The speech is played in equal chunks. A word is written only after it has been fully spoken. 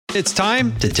It's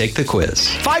time to take the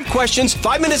quiz. 5 questions,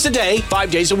 5 minutes a day,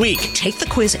 5 days a week. Take the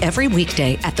quiz every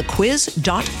weekday at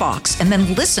thequiz.fox and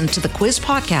then listen to the quiz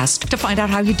podcast to find out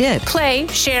how you did. Play,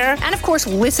 share, and of course,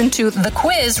 listen to the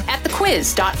quiz at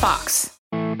thequiz.fox.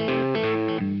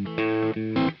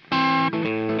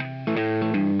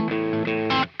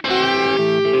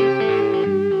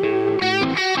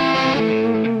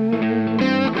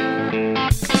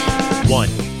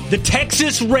 The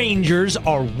Texas Rangers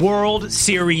are World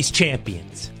Series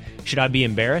champions. Should I be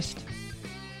embarrassed?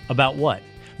 About what?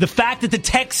 The fact that the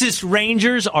Texas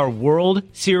Rangers are World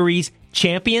Series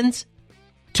champions?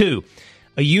 2,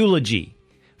 a eulogy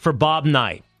for Bob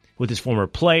Knight with his former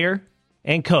player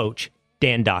and coach,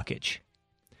 Dan Dockich.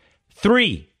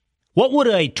 3, what would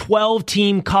a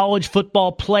 12-team college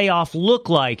football playoff look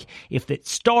like if it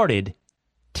started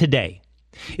today?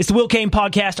 It's the Will Cain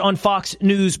Podcast on Fox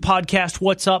News Podcast.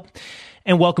 What's up?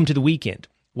 And welcome to the weekend.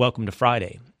 Welcome to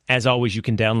Friday. As always, you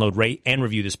can download, rate, and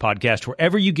review this podcast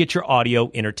wherever you get your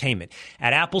audio entertainment,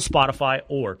 at Apple, Spotify,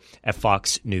 or at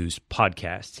Fox News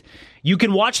Podcasts. You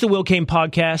can watch the Will Cain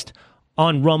Podcast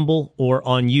on Rumble or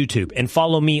on YouTube, and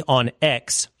follow me on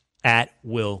X at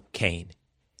Will Cain.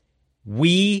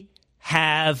 We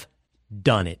have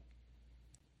done it.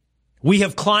 We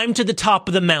have climbed to the top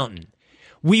of the mountain.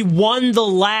 We won the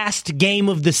last game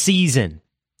of the season.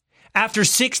 After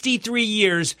 63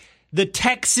 years, the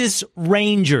Texas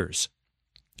Rangers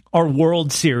are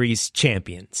World Series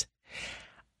champions.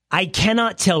 I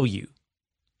cannot tell you.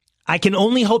 I can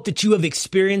only hope that you have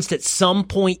experienced at some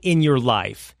point in your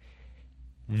life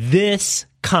this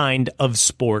kind of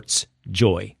sports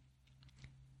joy.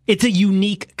 It's a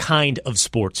unique kind of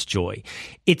sports joy.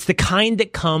 It's the kind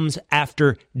that comes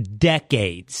after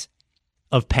decades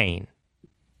of pain.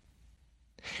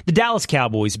 The Dallas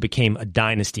Cowboys became a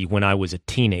dynasty when I was a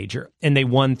teenager, and they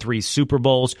won 3 Super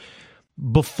Bowls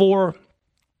before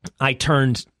I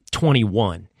turned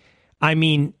 21. I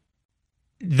mean,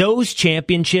 those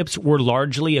championships were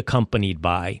largely accompanied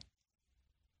by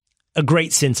a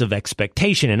great sense of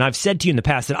expectation. And I've said to you in the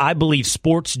past that I believe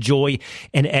sports joy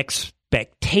and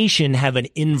expectation have an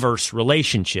inverse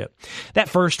relationship. That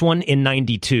first one in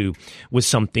 92 was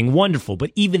something wonderful.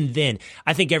 But even then,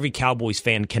 I think every Cowboys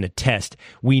fan can attest,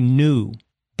 we knew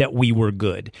that we were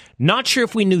good. Not sure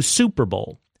if we knew Super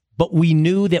Bowl, but we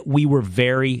knew that we were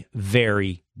very,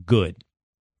 very good.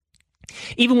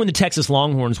 Even when the Texas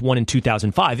Longhorns won in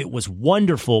 2005, it was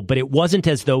wonderful, but it wasn't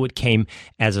as though it came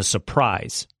as a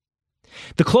surprise.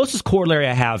 The closest corollary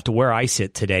I have to where I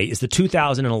sit today is the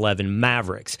 2011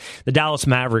 Mavericks. The Dallas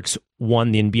Mavericks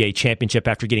won the NBA championship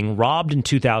after getting robbed in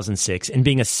 2006 and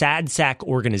being a sad sack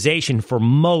organization for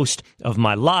most of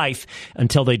my life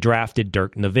until they drafted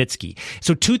Dirk Nowitzki.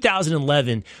 So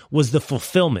 2011 was the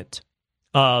fulfillment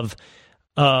of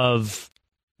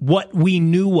what we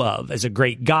knew of as a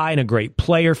great guy and a great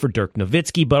player for Dirk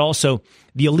Nowitzki, but also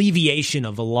the alleviation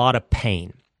of a lot of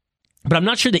pain. But I'm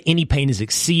not sure that any pain has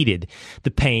exceeded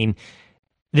the pain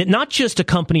that not just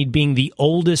accompanied being the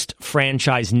oldest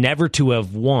franchise never to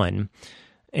have won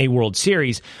a World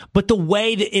Series, but the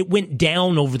way that it went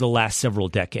down over the last several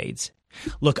decades.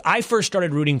 Look, I first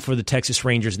started rooting for the Texas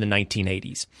Rangers in the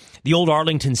 1980s. The old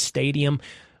Arlington Stadium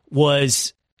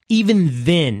was, even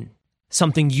then,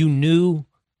 something you knew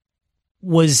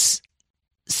was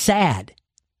sad.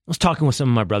 I was talking with some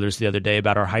of my brothers the other day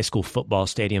about our high school football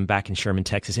stadium back in Sherman,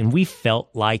 Texas, and we felt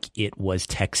like it was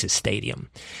Texas Stadium.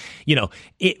 You know,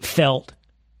 it felt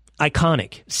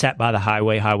iconic. Sat by the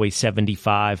Highway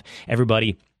 75,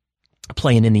 everybody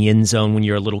playing in the end zone when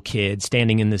you're a little kid,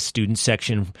 standing in the student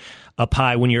section up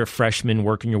high when you're a freshman,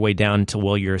 working your way down to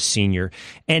while you're a senior.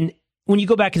 And when you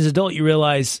go back as an adult, you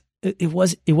realize it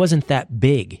wasn't that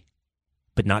big,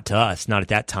 but not to us, not at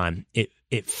that time.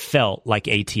 It felt like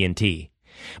AT&T.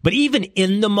 But even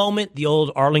in the moment, the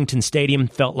old Arlington Stadium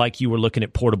felt like you were looking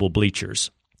at portable bleachers.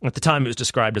 At the time, it was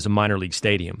described as a minor league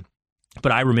stadium.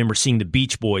 But I remember seeing the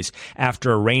Beach Boys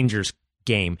after a Rangers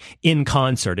game in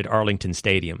concert at Arlington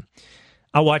Stadium.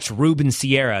 I watched Ruben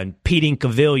Sierra and Pete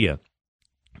Incaviglia.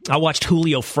 I watched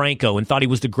Julio Franco and thought he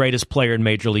was the greatest player in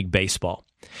Major League Baseball.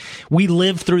 We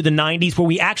lived through the 90s where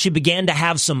we actually began to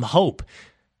have some hope.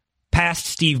 Past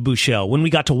Steve Buechele, when we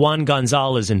got to Juan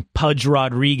Gonzalez and Pudge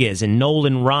Rodriguez and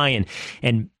Nolan Ryan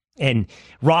and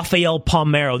Rafael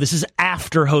Palmeiro. This is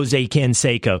after Jose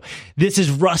Canseco. This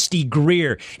is Rusty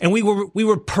Greer. And we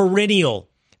were perennial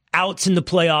outs in the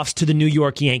playoffs to the New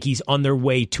York Yankees on their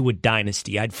way to a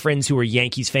dynasty. I had friends who were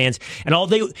Yankees fans, and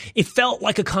it felt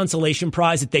like a consolation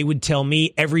prize that they would tell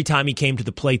me every time he came to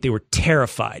the plate. They were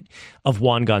terrified of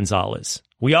Juan Gonzalez.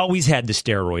 We always had the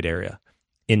steroid era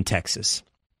in Texas.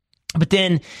 But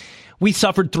then We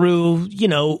suffered through,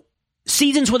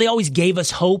 seasons where they always gave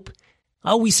us hope.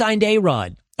 Oh, we signed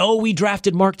A-Rod. Oh, we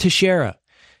drafted Mark Teixeira.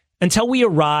 Until we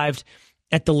arrived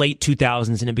at the late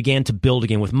 2000s and it began to build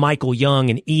again with Michael Young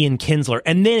and Ian Kinsler.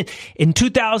 And then in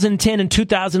 2010 and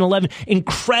 2011,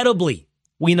 incredibly,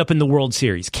 we ended up in the World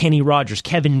Series. Kenny Rogers,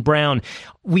 Kevin Brown.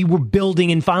 We were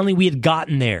building and finally we had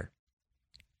gotten there.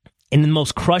 And the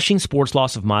most crushing sports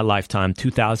loss of my lifetime,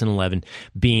 2011,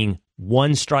 being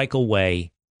one strike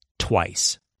away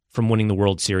twice from winning the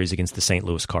World Series against the St.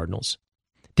 Louis Cardinals.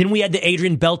 Then we had the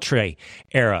Adrian Beltre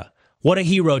era. What a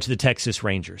hero to the Texas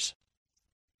Rangers.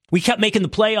 We kept making the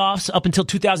playoffs up until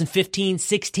 2015,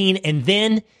 16, and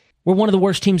then we're one of the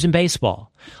worst teams in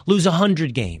baseball. Lose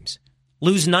 100 games,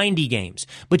 lose 90 games,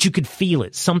 but you could feel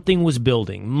it. Something was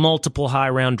building. Multiple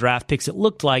high-round draft picks. It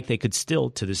looked like they could still,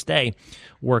 to this day,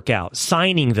 work out.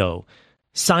 Signing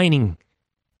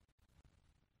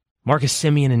Marcus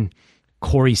Semien and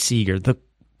Corey Seager.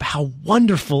 How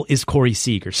wonderful is Corey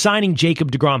Seager? Signing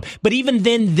Jacob deGrom. But even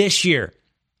then this year,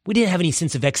 we didn't have any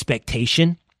sense of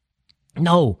expectation.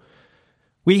 No.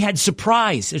 We had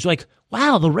surprise. It's like,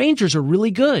 wow, the Rangers are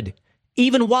really good.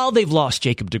 Even while they've lost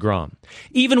Jacob deGrom.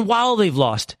 Even while they've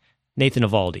lost Nathan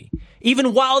Eovaldi.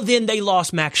 Even while then they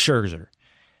lost Max Scherzer.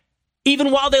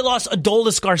 Even while they lost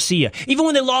Adolis Garcia. Even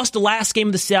when they lost the last game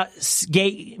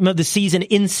of the season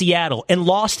in Seattle and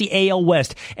lost the AL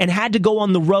West and had to go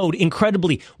on the road,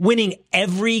 incredibly, winning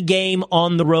every game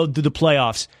on the road through the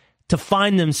playoffs to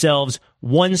find themselves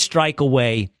one strike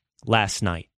away last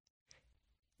night.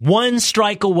 One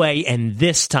strike away, and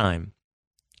this time,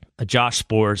 a Josh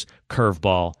Sborz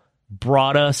curveball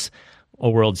brought us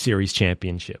a World Series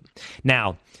championship.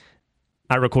 Now,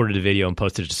 I recorded a video and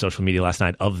posted it to social media last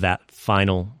night of that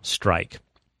final strike.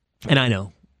 And I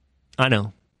know.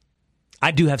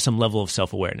 I do have some level of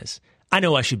self-awareness. I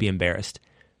know I should be embarrassed,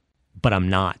 but I'm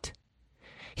not.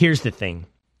 Here's the thing.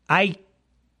 I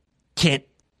can't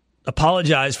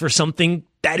apologize for something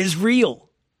that is real.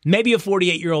 Maybe a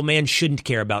 48-year-old man shouldn't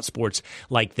care about sports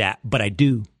like that, but I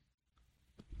do.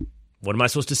 What am I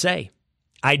supposed to say?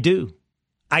 I do.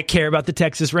 I care about the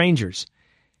Texas Rangers.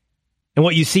 And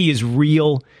what you see is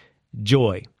real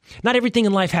joy. Not everything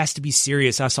in life has to be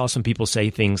serious. I saw some people say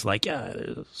things like,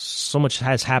 so much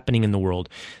has happening in the world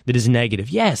that is negative.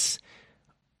 Yes,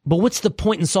 but what's the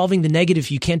point in solving the negative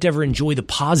if you can't ever enjoy the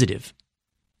positive?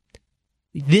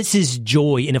 This is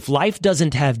joy. And if life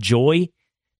doesn't have joy,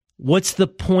 what's the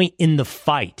point in the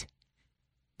fight?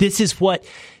 This is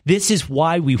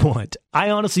why we want. I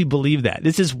honestly believe that.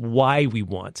 This is why we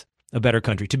want a better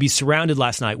country. To be surrounded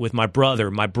last night with my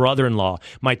brother, my brother-in-law,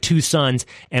 my two sons,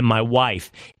 and my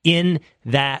wife in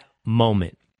that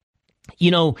moment.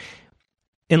 In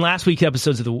last week's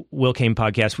episodes of the Will Cain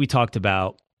podcast, we talked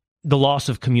about the loss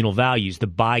of communal values, the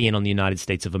buy-in on the United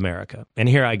States of America. And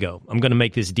here I go. I'm going to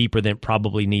make this deeper than it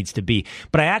probably needs to be.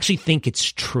 But I actually think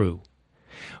it's true.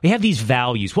 We have these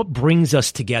values. What brings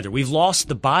us together? We've lost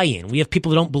the buy-in. We have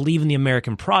people who don't believe in the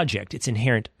American project, its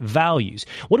inherent values.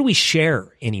 What do we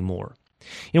share anymore?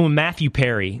 When Matthew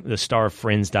Perry, the star of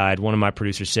Friends, died, one of my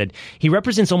producers said, he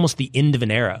represents almost the end of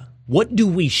an era. What do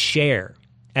we share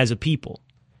as a people?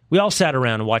 We all sat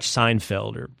around and watched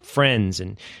Seinfeld or Friends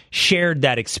and shared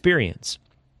that experience.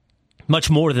 Much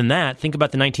more than that, think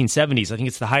about the 1970s. I think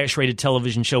it's the highest rated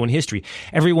television show in history.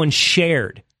 Everyone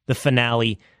shared the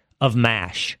finale of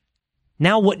MASH.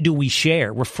 Now what do we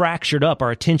share? We're fractured up.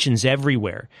 Our attention's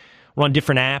everywhere. We're on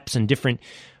different apps and different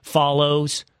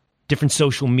follows, different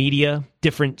social media,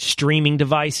 different streaming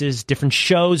devices, different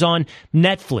shows on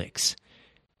Netflix.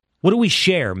 What do we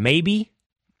share? Maybe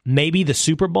the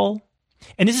Super Bowl?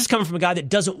 And this is coming from a guy that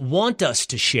doesn't want us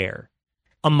to share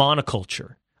a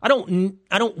monoculture. I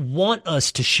don't want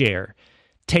us to share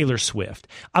Taylor Swift.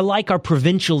 I like our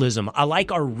provincialism. I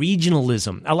like our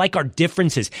regionalism. I like our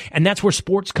differences. And that's where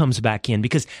sports comes back in,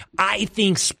 because I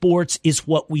think sports is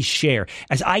what we share.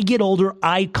 As I get older,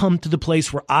 I come to the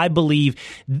place where I believe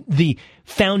the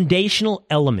foundational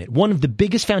element, one of the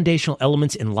biggest foundational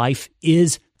elements in life,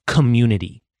 is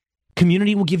community.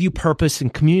 Community will give you purpose,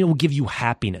 and community will give you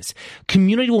happiness.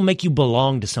 Community will make you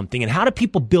belong to something. And how do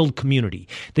people build community?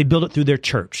 They build it through their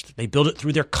church. They build it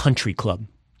through their country club.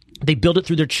 They build it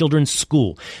through their children's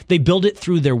school. They build it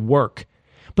through their work.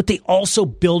 But they also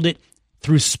build it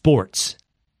through sports.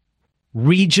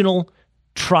 Regional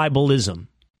tribalism.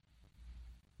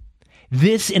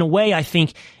 This, in a way, I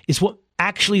think, is what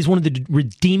actually is one of the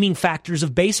redeeming factors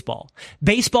of baseball.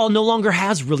 Baseball no longer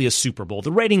has really a Super Bowl.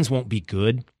 The ratings won't be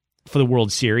good for the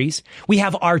World Series. We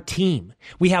have our team.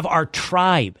 We have our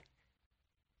tribe.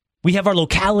 We have our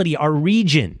locality, our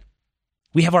region.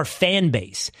 We have our fan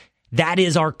base. That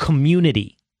is our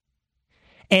community.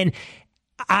 And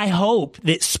I hope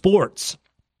that sports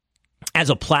as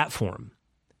a platform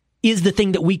is the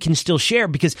thing that we can still share,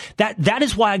 because that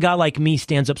is why a guy like me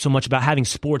stands up so much about having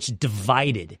sports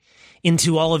divided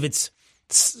into all of its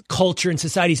culture and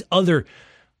society's other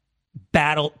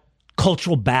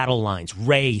cultural battle lines,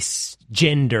 race,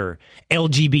 gender,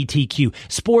 LGBTQ.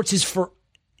 Sports is for,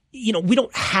 we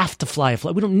don't have to fly a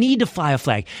flag. We don't need to fly a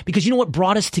flag, because you know what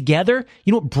brought us together?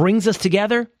 You know what brings us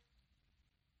together?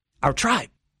 Our tribe.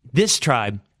 This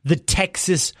tribe, the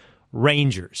Texas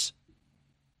Rangers.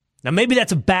 Now, maybe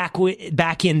that's a back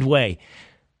end way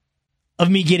of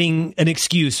me getting an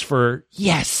excuse for,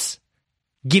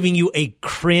 giving you a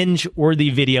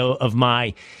cringe-worthy video of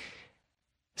my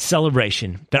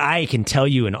celebration. But I can tell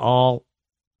you in all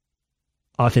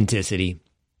authenticity,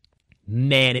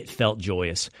 man, it felt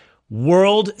joyous.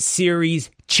 World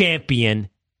Series champion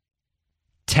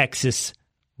Texas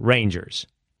Rangers.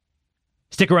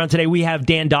 Stick around today. We have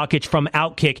Dan Dakich from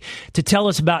Outkick to tell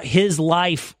us about his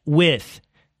life with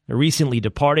the recently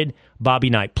departed Bobby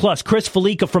Knight. Plus, Chris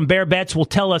Felica from Bear Bets will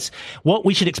tell us what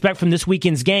we should expect from this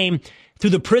weekend's game through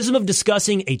the prism of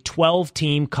discussing a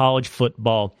 12-team college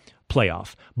football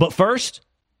playoff. But first,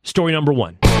 story number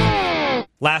one.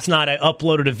 Last night, I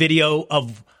uploaded a video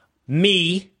of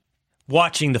me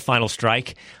watching the final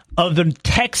strike of the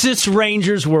Texas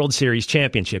Rangers World Series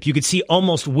championship. You could see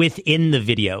almost within the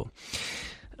video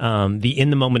the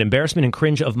in-the-moment embarrassment and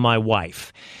cringe of my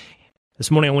wife. This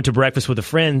morning I went to breakfast with a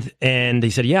friend, and he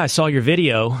said, I saw your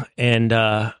video, and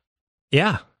I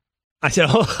said,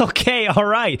 oh, okay, all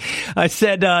right. I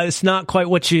said, it's not quite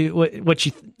what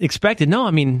you expected. No,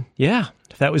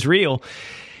 if that was real.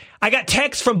 I got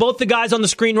texts from both the guys on the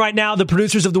screen right now, the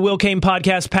producers of the Will Cain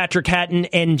podcast, Patrick Hatton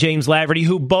and James Laverty,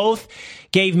 who both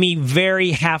gave me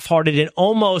very half-hearted and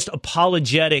almost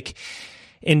apologetic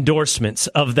endorsements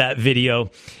of that video.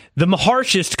 The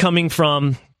harshest coming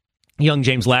from young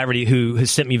James Laverty, who has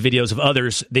sent me videos of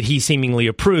others that he seemingly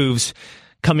approves,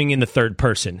 coming in the third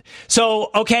person.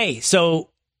 So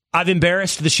I've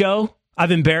embarrassed the show.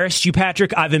 I've embarrassed you,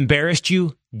 Patrick. I've embarrassed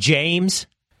you, James.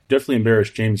 Definitely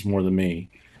embarrassed James more than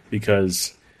me,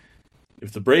 because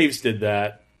if the Braves did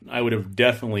that, I would have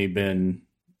definitely been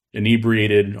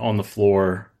inebriated on the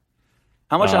floor.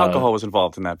 How much alcohol was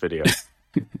involved in that video?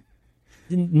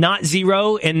 Not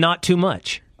zero and not too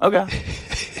much. Okay.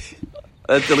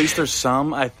 At least there's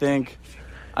some, I think.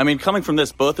 Coming from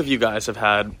this, both of you guys have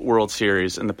had World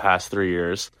Series in the past 3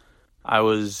 years. I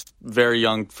was very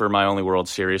young for my only World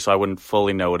Series, so I wouldn't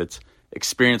fully know what it's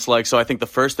experienced like. So I think the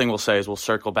first thing we'll say is we'll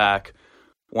circle back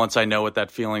once I know what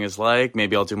that feeling is like.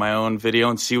 Maybe I'll do my own video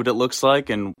and see what it looks like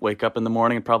and wake up in the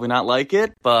morning and probably not like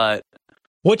it. But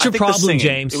what's your problem,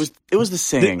 James? It was the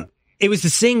singing. It was the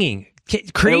singing.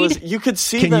 Creed? You could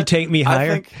see. Can you take me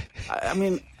higher?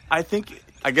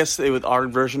 I guess our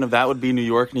version of that would be New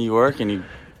York, New York, and you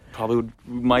probably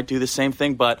might do the same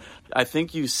thing. But I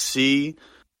think you see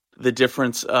the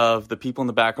difference of the people in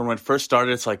the background. When it first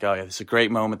started, it's like, oh yeah, this is a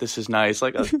great moment. This is nice.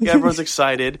 Like everyone's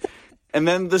excited, and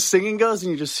then the singing goes,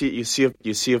 and you just see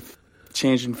a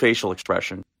change in facial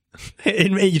expression.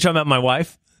 And you talking about my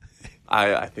wife?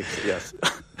 I think so, yes.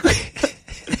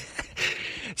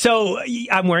 So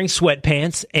I'm wearing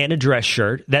sweatpants and a dress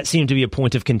shirt. That seemed to be a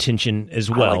point of contention as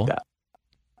well.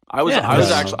 I like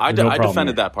that. I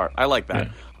defended that part. I like that.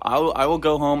 Yeah. I will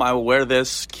go home. I will wear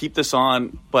this, keep this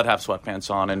on, but have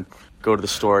sweatpants on and go to the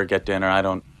store, get dinner. I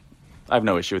have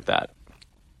no issue with that.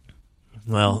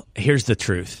 Well, here's the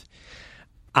truth.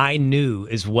 I knew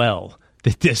as well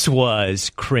that this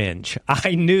was cringe.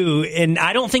 I knew, and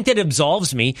I don't think that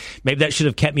absolves me. Maybe that should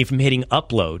have kept me from hitting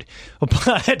upload.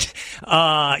 But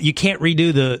you can't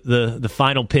redo the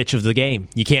final pitch of the game.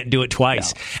 You can't do it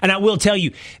twice. No. And I will tell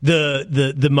you,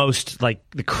 the most,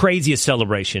 the craziest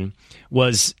celebration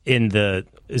was in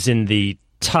the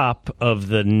top of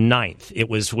the ninth. It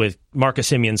was with Marcus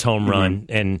Simeon's home run,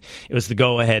 and it was the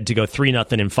go-ahead to go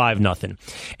 3-0 and 5-0.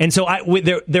 And so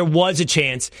there was a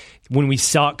chance when we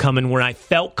saw it coming where I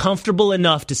felt comfortable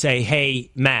enough to say, hey,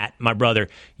 Matt, my brother,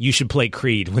 you should play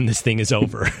Creed when this thing is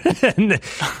over.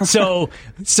 so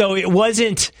it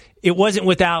wasn't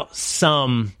without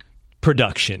some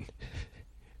production.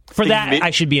 For that,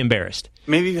 I should be embarrassed.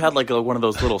 Maybe you had one of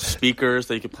those little speakers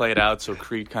that you could play it out so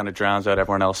Creed kind of drowns out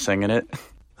everyone else singing it.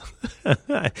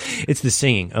 It's the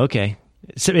singing. Okay.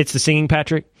 So it's the singing,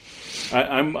 Patrick?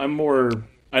 I'm more...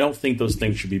 I don't think those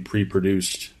things should be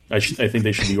pre-produced. I think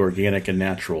they should be organic and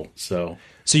natural. So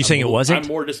you're saying it wasn't? I'm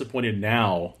more disappointed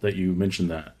now that you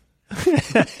mentioned that.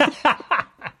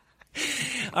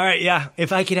 All right, yeah.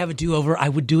 If I could have a do-over, I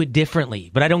would do it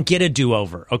differently, but I don't get a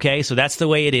do-over, okay? So that's the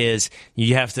way it is.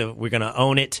 We're going to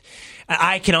own it.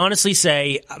 I can honestly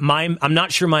say I'm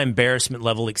not sure my embarrassment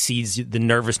level exceeds the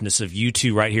nervousness of you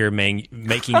two right here making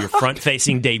your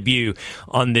front-facing debut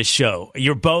on this show.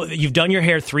 You've done your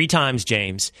hair 3 times,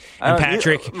 James. And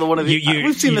Patrick,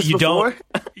 we've seen this before.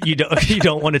 You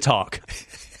don't want to talk.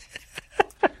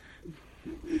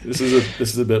 This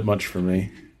is a bit much for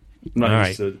me.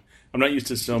 I'm not used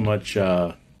to so much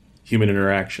human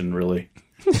interaction, really.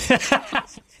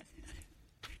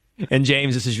 And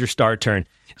James, this is your star turn.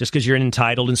 Just because you're an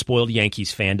entitled and spoiled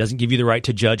Yankees fan doesn't give you the right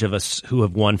to judge of us who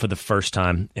have won for the first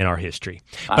time in our history.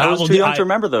 But I was too young to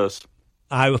remember those.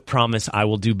 I promise I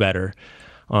will do better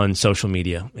on social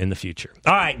media in the future.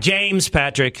 All right, James,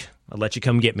 Patrick, I'll let you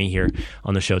come get me here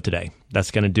on the show today.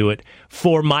 That's going to do it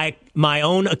for my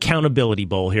own accountability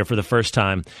bowl here for the first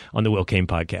time on the Will Cain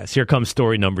Podcast. Here comes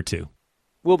story number 2.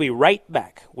 We'll be right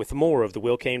back with more of the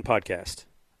Will Cain Podcast.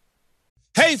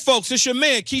 Hey, folks, it's your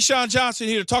man, Keyshawn Johnson,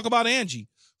 here to talk about Angie,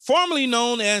 formerly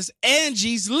known as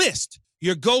Angie's List,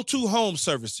 your go-to home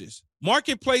services.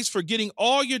 Marketplace for getting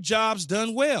all your jobs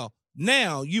done well.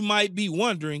 Now, you might be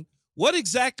wondering, what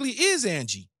exactly is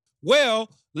Angie? Well,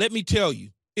 let me tell you.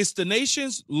 It's the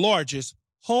nation's largest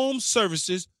home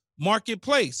services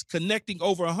marketplace, connecting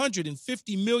over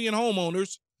 150 million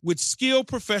homeowners with skilled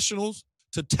professionals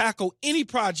to tackle any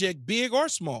project, big or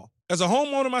small. As a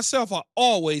homeowner myself, I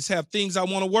always have things I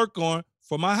want to work on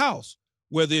for my house,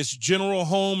 whether it's general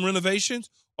home renovations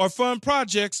or fun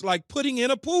projects like putting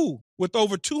in a pool. With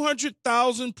over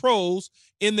 200,000 pros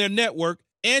in their network,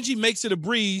 Angie makes it a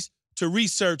breeze to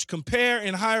research, compare,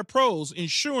 and hire pros,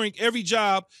 ensuring every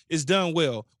job is done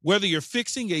well. Whether you're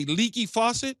fixing a leaky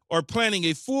faucet or planning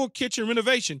a full kitchen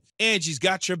renovation, Angie's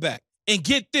got your back. And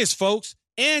get this, folks,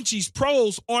 Angie's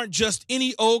pros aren't just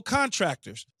any old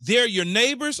contractors. They're your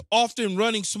neighbors, often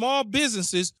running small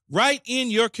businesses right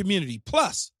in your community.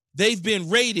 Plus, they've been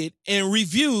rated and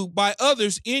reviewed by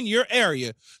others in your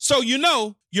area, so you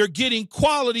know you're getting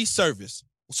quality service.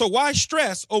 So why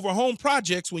stress over home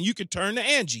projects when you can turn to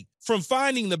Angie? From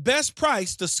finding the best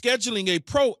price to scheduling a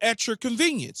pro at your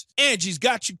convenience, Angie's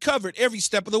got you covered every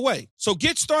step of the way. So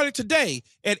get started today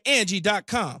at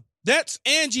Angie.com. That's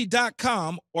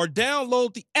Angie.com, or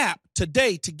download the app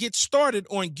today to get started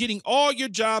on getting all your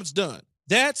jobs done.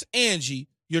 That's Angie,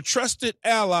 your trusted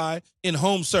ally in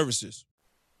home services.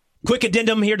 Quick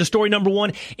addendum here to story number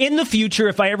 1. In the future,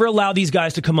 if I ever allow these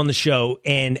guys to come on the show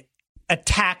and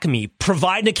attack me,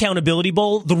 provide an accountability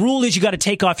bowl, the rule is you got to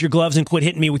take off your gloves and quit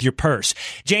hitting me with your purse.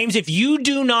 James, if you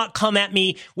do not come at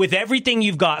me with everything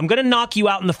you've got, I'm going to knock you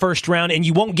out in the first round and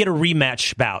you won't get a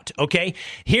rematch bout, okay?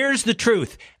 Here's the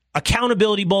truth.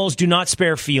 Accountability bowls do not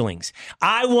spare feelings.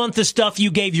 I want the stuff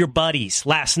you gave your buddies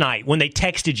last night when they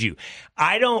texted you.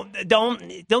 I don't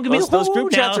give me those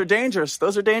group chats are dangerous.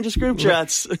 Those are dangerous group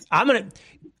chats. I'm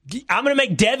gonna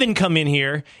make Devin come in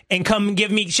here and come give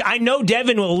me. I know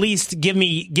Devin will at least give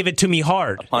it to me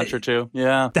hard. A punch or two,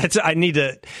 yeah.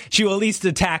 She will at least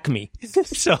attack me.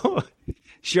 So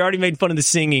she already made fun of the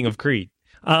singing of Creed.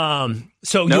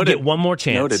 So you'll get one more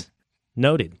chance.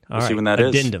 Noted. All right. See when that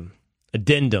is.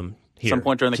 Addendum here. Some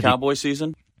point during the Cowboy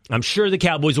season? I'm sure the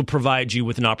Cowboys will provide you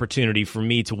with an opportunity for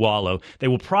me to wallow. They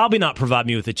will probably not provide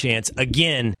me with a chance,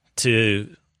 again,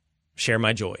 to share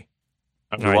my joy.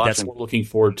 We're looking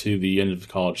forward to the end of the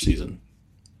college season.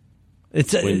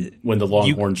 It's when the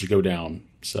Longhorns go down.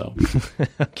 So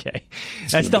okay,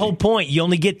 that's the whole point. You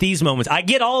only get these moments. I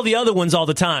get all the other ones all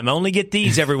the time. I only get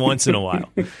these every once in a while.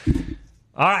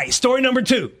 All right, story number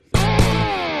 2.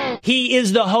 He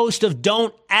is the host of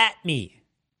Don't At Me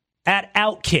at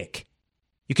Outkick.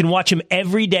 You can watch him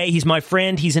every day. He's my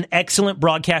friend. He's an excellent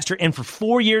broadcaster. And for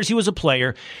 4 years, he was a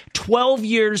player, 12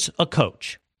 years a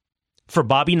coach for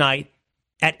Bobby Knight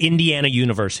at Indiana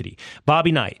University.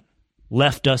 Bobby Knight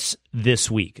left us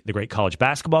this week, the great college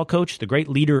basketball coach, the great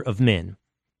leader of men.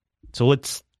 So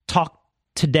let's talk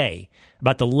today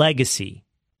about the legacy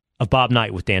of Bob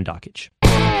Knight with Dan Dakich.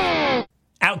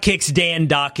 Outkick's Dan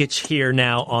Dakich here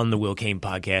now on the Will Cain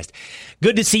Podcast.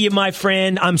 Good to see you, my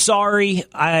friend. I'm sorry.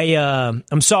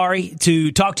 I'm sorry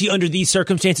to talk to you under these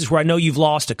circumstances where I know you've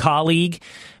lost a colleague,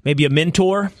 maybe a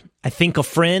mentor, I think a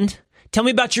friend. Tell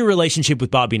me about your relationship with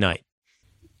Bobby Knight.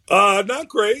 Not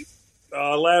great.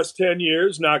 Last 10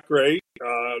 years, not great.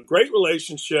 Great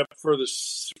relationship for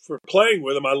playing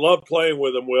with him. I love playing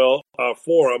with him,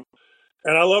 for him.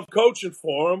 And I love coaching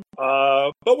for him.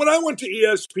 But when I went to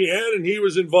ESPN and he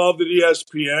was involved at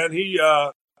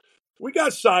ESPN, we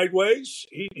got sideways.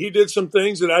 He did some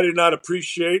things that I did not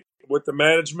appreciate with the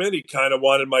management. He kind of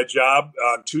wanted my job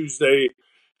on Tuesday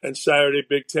and Saturday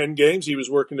Big Ten games. He was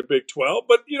working the Big 12.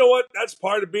 But you know what? That's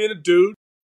part of being a dude.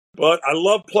 But I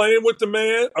love playing with the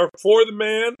man, or for the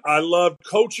man. I love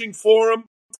coaching for him.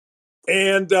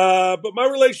 And but my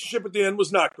relationship at the end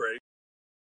was not great.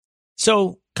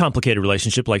 So complicated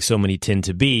relationship, like so many tend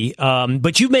to be.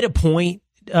 But you've made a point,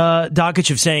 Dakich,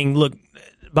 of saying, look,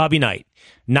 Bobby Knight,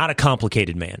 not a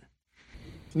complicated man.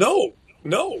 No,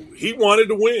 he wanted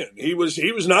to win. He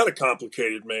was not a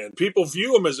complicated man. People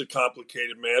view him as a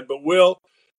complicated man, but Will,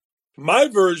 my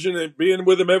version of being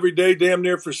with him every day, damn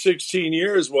near for 16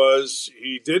 years, was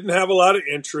he didn't have a lot of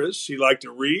interests. He liked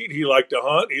to read. He liked to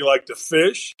hunt. He liked to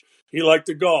fish. He liked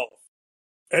to golf.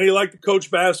 And he liked to coach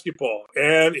basketball.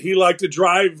 And he liked to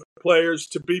drive players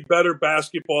to be better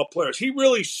basketball players. He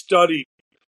really studied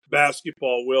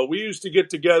basketball, Will. We used to get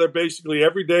together basically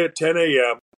every day at 10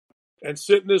 a.m. and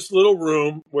sit in this little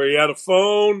room where he had a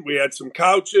phone, we had some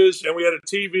couches, and we had a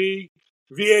TV,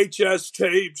 VHS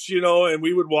tapes, and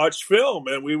we would watch film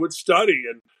and we would study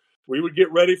and we would get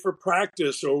ready for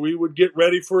practice or we would get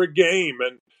ready for a game.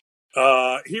 And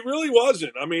he really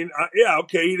wasn't. I mean,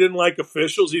 okay, he didn't like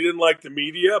officials. He didn't like the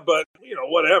media, but,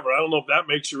 whatever. I don't know if that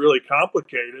makes it really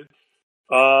complicated.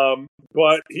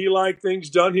 But he liked things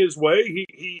done his way.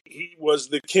 He was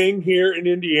the king here in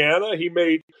Indiana. He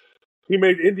made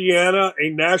Indiana a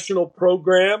national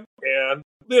program, and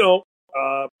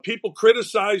people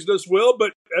criticized us, Will.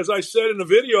 But as I said in the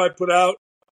video I put out,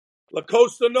 La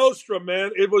Costa Nostra,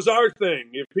 man, it was our thing.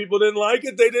 If people didn't like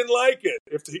it, they didn't like it.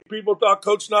 If people thought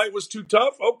Coach Knight was too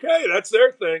tough, okay, that's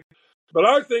their thing. But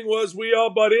our thing was we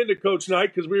all bought into Coach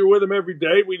Knight because we were with him every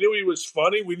day. We knew he was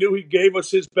funny. We knew he gave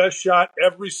us his best shot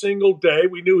every single day.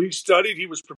 We knew he studied, he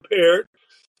was prepared,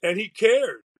 and he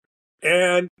cared.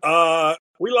 And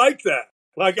we like that.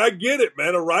 Like, I get it,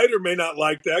 man. A writer may not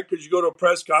like that because you go to a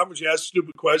press conference, you ask a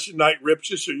stupid question, Knight rips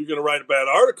you, so you're going to write a bad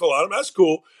article on him. That's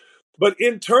cool. But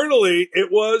internally, it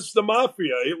was the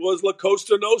mafia. It was La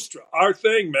Costa Nostra, our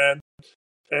thing, man.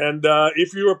 And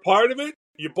if you were part of it,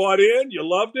 you bought in, you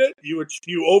loved it, you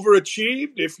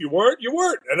overachieved. If you weren't, you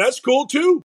weren't. And that's cool,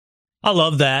 too. I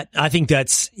love that. I think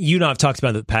that's, you know, I've talked about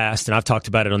it in the past, and I've talked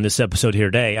about it on this episode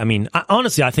here today. I mean,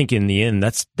 honestly, I think in the end,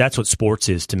 that's what sports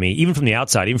is to me, even from the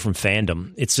outside, even from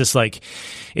fandom. It's just like,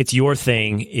 it's your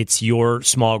thing. It's your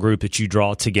small group that you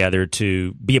draw together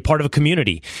to be a part of a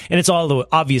community. And it's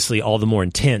obviously all the more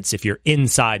intense if you're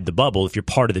inside the bubble, if you're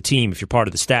part of the team, if you're part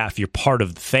of the staff, you're part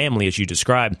of the family, as you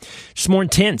described. It's more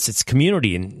intense. It's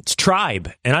community and it's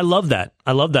tribe. And I love that.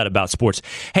 I love that about sports.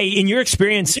 Hey, in your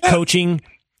experience coaching,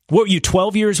 what were you,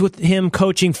 12 years with him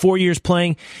coaching, 4 years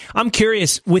playing? I'm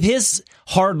curious, with his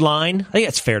hard line, I think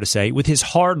that's fair to say, with his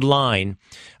hard line,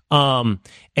 and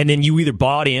then you either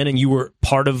bought in and you were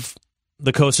part of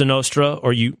the Cosa Nostra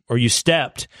or you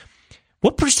stepped,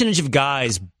 what percentage of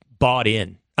guys bought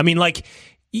in? I mean, like,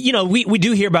 you know, we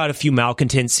do hear about a few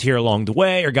malcontents here along the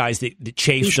way or guys that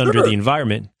chafed under the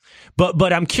environment.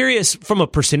 But I'm curious from a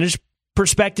percentage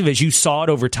perspective, as you saw it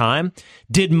over time,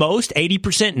 did most,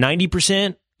 80%,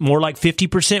 90%, more like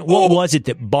 50%? What was it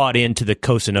that bought into the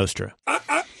Cosa Nostra?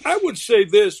 I would say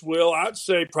this, Will. I'd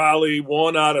say probably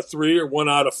 1 out of 3 or 1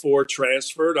 out of 4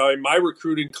 transferred. I mean, my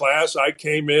recruiting class, I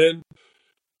came in,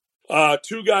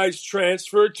 2 guys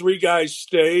transferred, 3 guys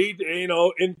stayed. You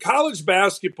know, in college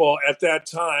basketball at that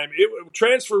time,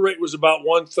 transfer rate was about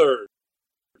 1/3.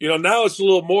 You know, now it's a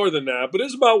little more than that, but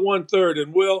it's about 1/3.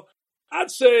 And Will,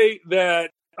 I'd say that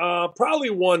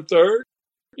probably 1/3.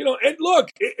 You know, and look,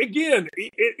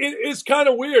 it's kind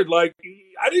of weird. Like,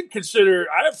 I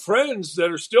have friends that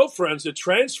are still friends that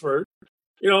transferred.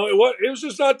 You know, it was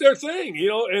just not their thing, you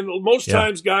know, and most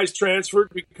times guys transferred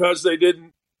because they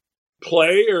didn't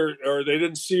play or they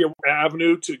didn't see an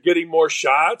avenue to getting more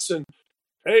shots. And,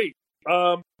 hey,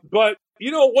 but,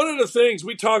 you know, one of the things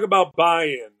we talk about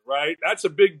buy-in, right? That's a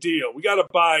big deal. We got to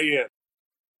buy in.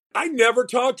 I never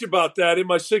talked about that in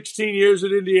my 16 years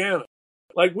at Indiana.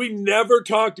 Like, we never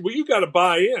talked, well, you got to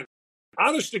buy in.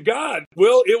 Honest to God,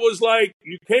 Will, it was like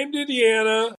you came to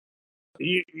Indiana,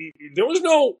 there was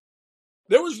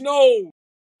no,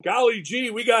 golly gee,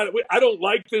 I don't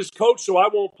like this coach, so I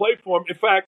won't play for him. In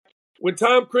fact, when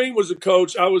Tom Crean was a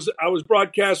coach, I was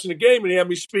broadcasting a game, and he had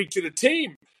me speak to the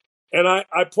team. And I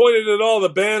pointed at all the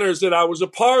banners that I was a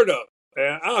part of.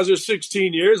 And I was there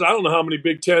 16 years. I don't know how many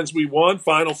Big Tens we won,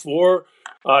 Final Four,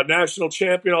 national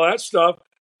champion, all that stuff.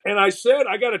 And I said,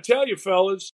 I got to tell you,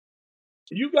 fellas,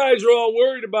 you guys are all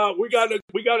worried about we got to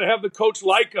have the coach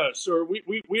like us, or we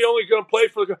only going to play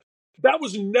for the coach. That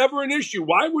was never an issue.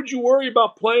 Why would you worry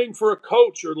about playing for a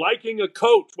coach or liking a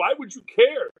coach? Why would you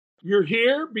care? You're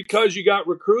here because you got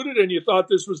recruited and you thought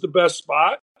this was the best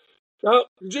spot.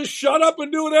 Just shut up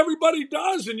and do what everybody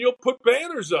does, and you'll put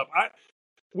banners up. I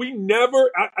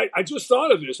just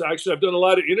thought of this. Actually, I've done a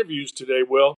lot of interviews today,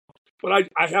 Will, but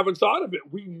I haven't thought of it.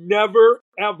 We never,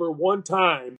 ever one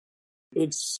time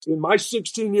in my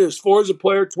 16 years, 4 as a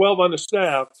player, 12 on the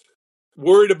staff,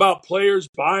 worried about players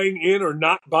buying in or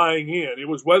not buying in. It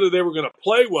was whether they were going to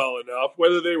play well enough,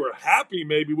 whether they were happy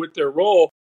maybe with their role,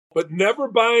 but never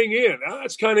buying in.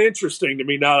 That's kind of interesting to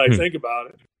me now that I think about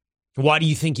it. Why do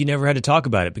you think you never had to talk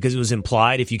about it? Because it was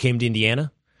implied if you came to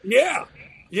Indiana? Yeah.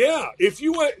 If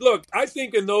you went, look, I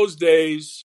think in those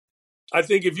days,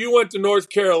 if you went to North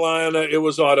Carolina, it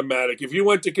was automatic. If you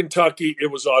went to Kentucky, it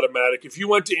was automatic. If you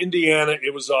went to Indiana,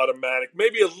 it was automatic.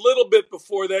 Maybe a little bit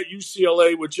before that,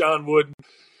 UCLA with John Wooden,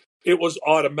 it was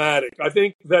automatic. I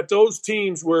think that those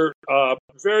teams were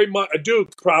very much,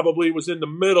 Duke probably was in the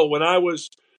middle. When I was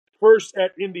first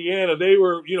at Indiana, they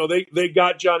were, they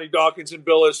got Johnny Dawkins and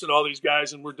Billis and all these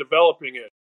guys and were developing it.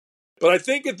 But I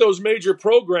think at those major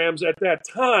programs at that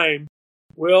time,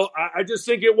 well, I just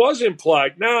think it was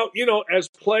implied. Now, as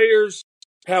players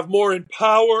have more in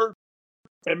power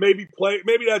and maybe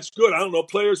that's good. I don't know.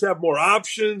 Players have more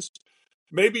options.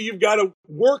 Maybe you've got to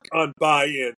work on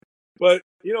buy-in. But,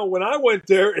 when I went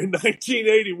there in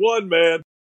 1981, man,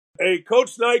 hey,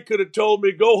 Coach Knight could have told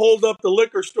me, go hold up the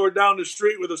liquor store down the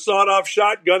street with a sawed-off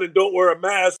shotgun and don't wear a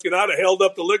mask, and I'd have held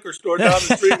up the liquor store down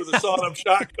the street with a sawed-off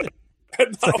shotgun.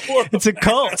 It's a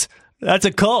cult. That's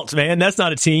a cult, man. That's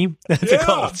not a team. That's a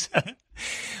cult.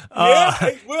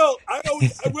 Hey, Will,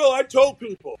 I told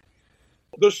people,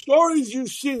 the stories you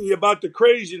see about the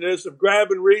craziness of grab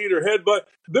and read or headbutt,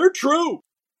 they're true.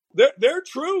 They're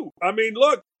true. I mean,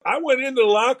 look, I went into the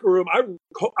locker room.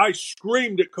 I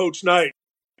screamed at Coach Knight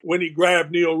when he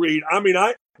grabbed Neil Reed. I mean,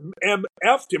 I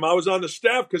MF'd him. I was on the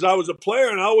staff because I was a player,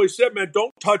 and I always said, man,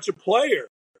 don't touch a player.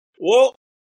 Well,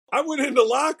 I went in the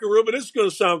locker room, and this is going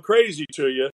to sound crazy to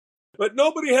you, but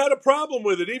nobody had a problem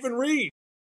with it, even Reed.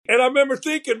 And I remember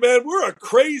thinking, man, we're a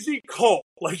crazy cult.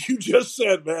 Like you just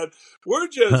said, man. We're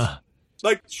just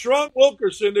like Sharon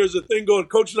Wilkerson. There's a thing going,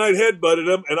 Coach Knight headbutted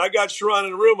him, and I got Sharon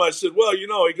in the room. I said, well, he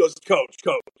goes, Coach.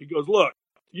 He goes, look,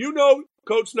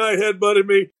 Coach Knight headbutted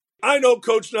me. I know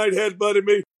Coach Knight headbutted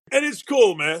me, and it's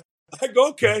cool, man. I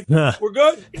go, okay, we're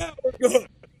good? Yeah, we're good.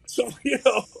 So,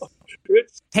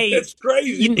 it's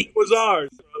crazy. It was ours.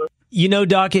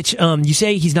 Dakich, you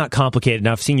say he's not complicated, and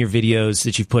I've seen your videos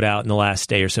that you've put out in the last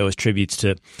day or so as tributes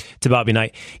to Bobby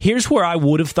Knight. Here's where I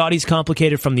would have thought he's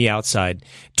complicated from the outside.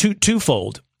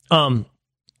 Twofold.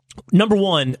 Number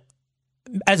one,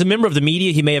 as a member of the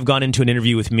media, he may have gone into an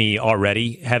interview with me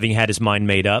already, having had his mind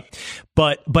made up.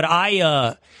 But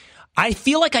I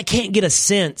feel like I can't get a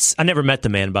sense. I never met the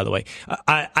man, by the way.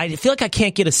 I feel like I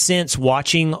can't get a sense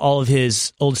watching all of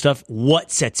his old stuff what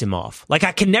sets him off. Like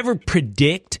I can never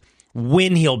predict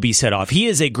when he'll be set off. He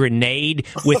is a grenade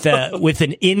with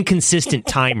an inconsistent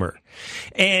timer,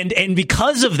 and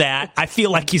because of that, I feel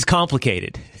like he's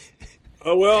complicated.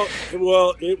 Well,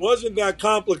 it wasn't that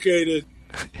complicated.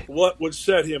 What would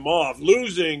set him off?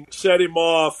 Losing set him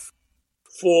off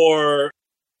until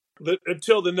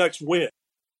the next win.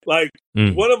 Like,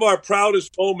 one of our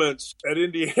proudest moments at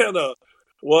Indiana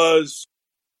was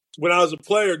when I was a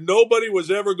player, nobody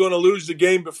was ever going to lose the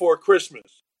game before Christmas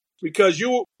because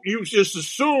you just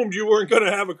assumed you weren't going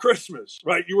to have a Christmas,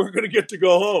 right? You weren't going to get to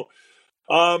go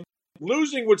home.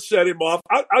 Losing would set him off.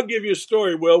 I'll give you a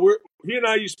story, Will. He and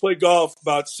I used to play golf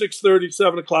about 6:30,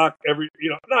 7 o'clock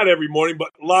not every morning, but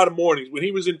a lot of mornings. When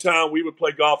he was in town, we would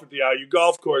play golf at the IU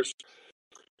golf course.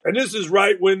 And this is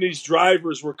right when these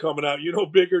drivers were coming out,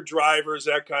 bigger drivers,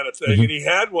 that kind of thing. Mm-hmm. And he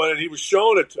had one, and he was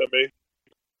showing it to me.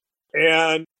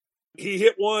 And he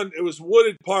hit one. It was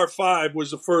wooded par 5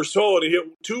 was the first hole. And he hit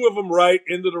 2 of them right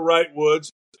into the right woods.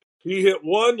 He hit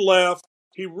one left.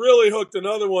 He really hooked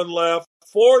another one left.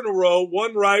 4 in a row,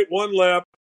 1 right, 1 left.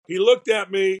 He looked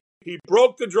at me. He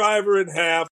broke the driver in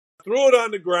half, threw it on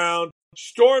the ground,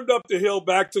 stormed up the hill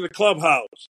back to the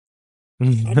clubhouse.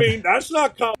 I mean, that's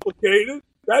not complicated.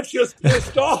 That's just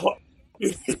pissed off.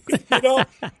 He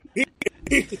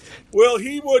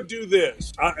would do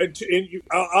this.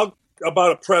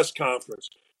 About a press conference.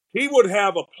 He would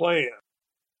have a plan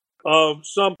of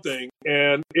something,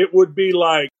 and it would be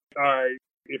like, all right,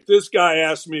 if this guy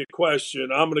asks me a question,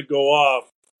 I'm going to go off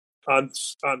on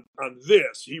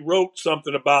this. He wrote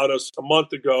something about us a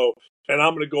month ago, and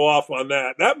I'm going to go off on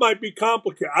that. That might be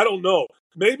complicated. I don't know.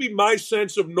 Maybe my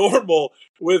sense of normal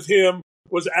with him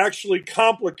was actually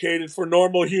complicated for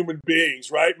normal human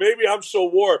beings, right? Maybe I'm so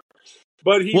warped.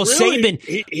 But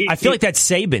Saban, I feel like that's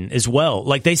Saban as well.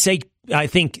 Like they say, I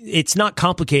think it's not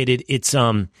complicated.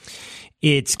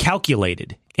 It's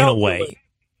calculated in a way.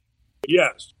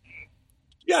 Yes.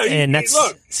 Yeah. And that's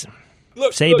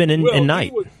look, Saban and Will,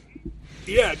 Knight. One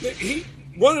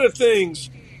of the things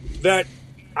that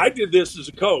I did this as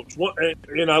a coach,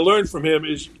 and I learned from him,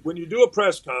 is when you do a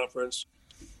press conference,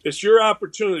 it's your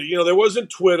opportunity. You know, there wasn't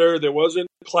Twitter, there wasn't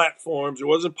platforms, there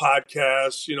wasn't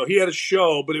podcasts. You know, he had a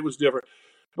show, but it was different.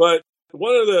 But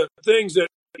one of the things that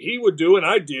he would do, and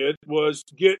I did, was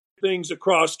get things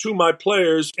across to my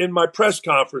players in my press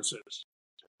conferences.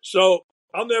 So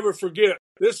I'll never forget.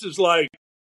 This is like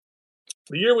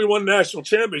the year we won the national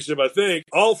championship, I think.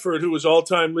 Alford, who was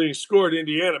all-time leading scorer at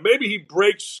Indiana, maybe he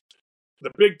breaks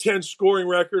the Big Ten scoring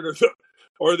record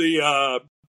or the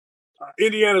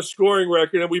Indiana scoring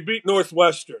record, and we beat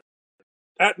Northwestern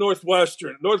at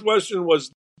Northwestern. Northwestern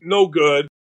was no good,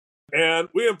 and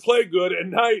we didn't play good. At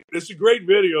night, it's a great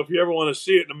video if you ever want to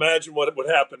see it and imagine what would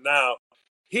happen now.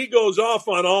 He goes off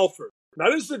on Alford. Now,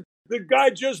 this is the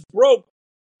guy just broke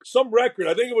some record.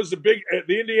 I think it was the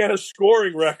Indiana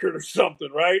scoring record or something,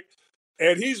 right?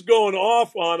 And he's going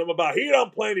off on him about he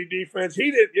don't play any defense. He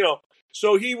didn't, you know.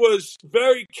 So he was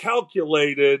very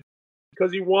calculated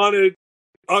because he wanted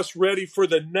us ready for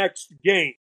the next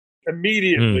game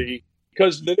immediately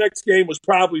because the next game was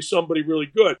probably somebody really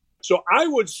good. So I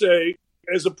would say,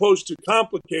 as opposed to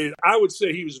complicated, I would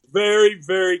say he was very,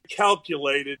 very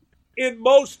calculated in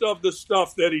most of the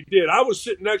stuff that he did. I was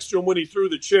sitting next to him when he threw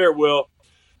the chair, Will.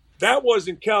 That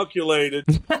wasn't calculated.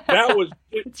 That was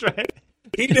That's right.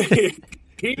 He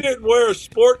didn't wear a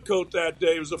sport coat that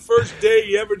day. It was the first day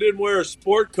he ever didn't wear a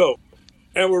sport coat.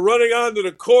 And we're running onto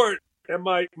the court, and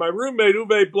my roommate,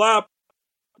 Uwe Blop,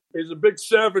 is a big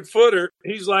 7-footer.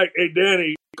 He's like, hey,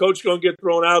 Danny, coach going to get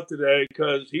thrown out today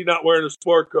because he's not wearing a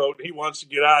sport coat, and he wants to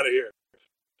get out of here.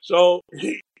 So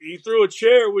he threw a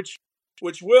chair, which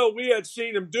Will, we had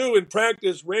seen him do in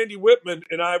practice. Randy Whitman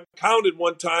and I counted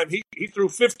one time. He threw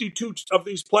 52 of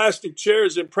these plastic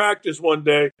chairs in practice one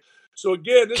day. So,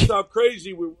 again, this is how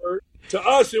crazy we were. To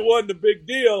us, it wasn't a big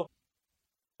deal.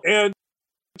 And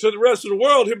to the rest of the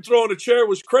world, him throwing a chair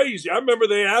was crazy. I remember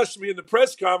they asked me in the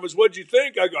press conference, what'd you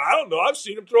think? I go, I don't know. I've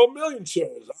seen him throw a million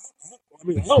chairs.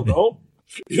 I don't know.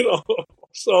 You know,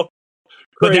 so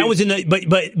crazy. But that was in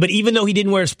the but even though he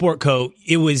didn't wear a sport coat,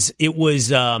 it was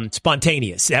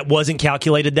spontaneous. That wasn't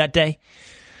calculated that day.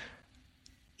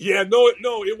 Yeah, no,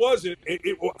 it wasn't.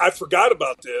 I forgot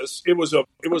about this. It was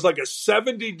like a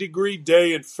 70-degree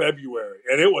day in February,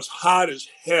 and it was hot as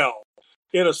hell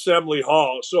in Assembly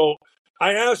Hall. So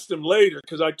I asked him later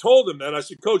because I told him that. I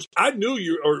said, Coach, I knew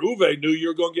you, or Uwe knew you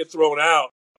were going to get thrown out.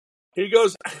 He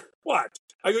goes, what?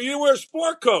 I go, you didn't wear a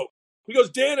sport coat. He goes,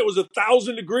 Dan, it was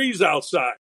 1,000 degrees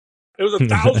outside. It was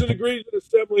 1,000 degrees in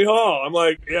Assembly Hall. I'm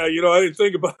like, yeah, I didn't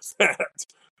think about that.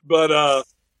 But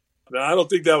no, I don't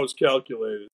think that was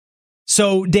calculated.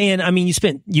 So, Dan, I mean,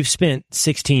 you've spent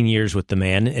 16 years with the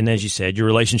man, and as you said, your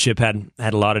relationship had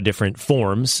a lot of different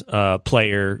forms,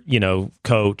 player,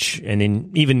 coach, and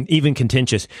then even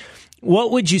contentious.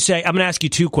 What would you say? I'm going to ask you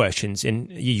two questions,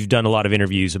 and you've done a lot of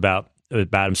interviews about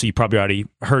him, so you probably already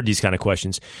heard these kind of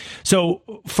questions. So,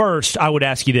 first, I would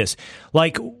ask you this: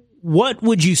 like, what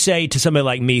would you say to somebody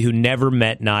like me who never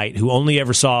met Knight, who only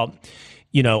ever saw,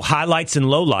 highlights and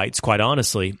lowlights, quite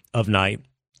honestly, of Knight,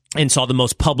 and saw the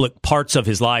most public parts of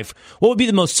his life? What would be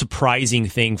the most surprising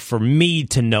thing for me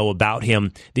to know about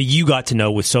him that you got to know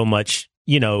with so much,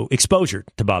 exposure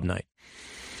to Bob Knight?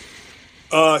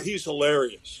 He's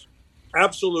hilarious.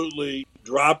 Absolutely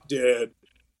drop dead.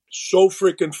 So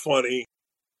freaking funny.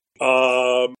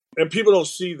 And people don't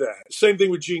see that. Same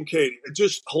thing with Gene Keady.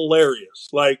 Just hilarious.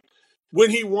 Like when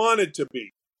he wanted to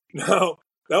be. Now,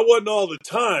 that wasn't all the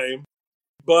time,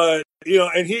 but,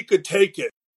 and he could take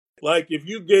it. Like, if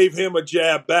you gave him a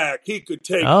jab back, he could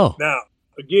take it. Now,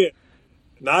 again,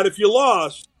 not if you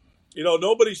lost.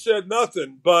 Nobody said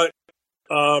nothing, but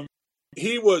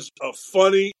he was a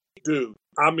funny dude.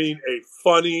 I mean, a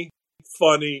funny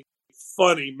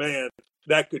man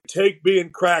that could take being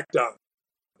cracked on.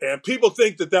 And people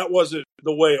think that wasn't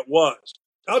the way it was.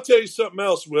 I'll tell you something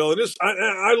else, Will, and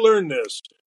I learned this.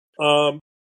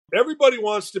 Everybody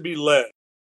wants to be led,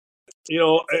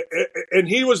 and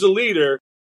he was a leader.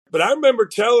 But I remember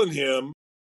telling him,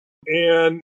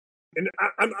 and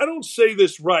I don't say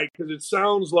this right because it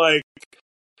sounds like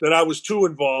that I was too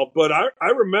involved, but I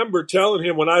remember telling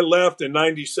him when I left in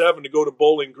 97 to go to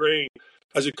Bowling Green,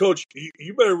 I said, Coach,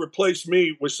 you better replace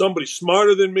me with somebody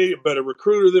smarter than me, a better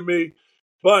recruiter than me,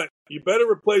 but you better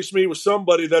replace me with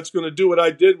somebody that's going to do what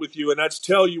I did with you, and that's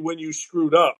tell you when you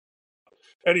screwed up.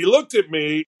 And he looked at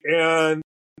me, and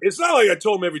it's not like I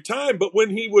told him every time, but when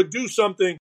he would do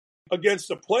something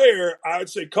against a player, I would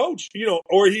say, Coach,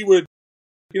 or he would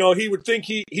he would think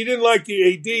he didn't like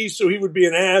the AD, so he would be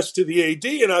an ass to the AD.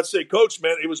 And I'd say, Coach,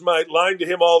 man, it was my line to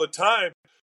him all the time.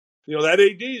 That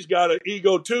AD's got an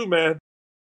ego too, man.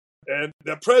 And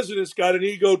the president's got an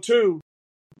ego too.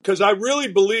 Because I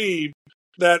really believe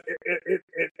that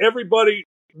everybody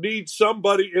needs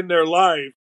somebody in their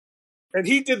life. And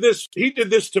he did this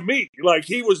to me. Like,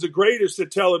 he was the greatest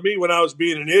at telling me when I was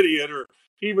being an idiot, or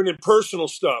even in personal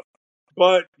stuff.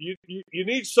 But you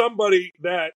need somebody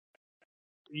that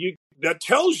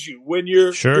tells you when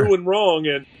you're doing wrong.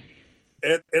 And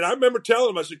I remember telling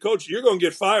him, I said, Coach, you're going to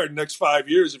get fired in the next 5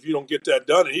 years if you don't get that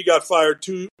done. And he got fired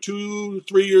 3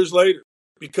 years later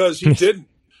because he didn't.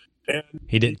 And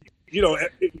he did.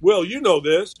 Will, you know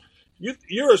this.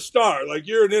 You're a star, like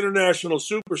you're an international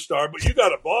superstar, but you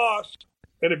got a boss.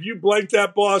 And if you blank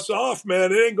that boss off,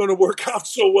 man, it ain't going to work out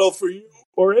so well for you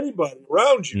or anybody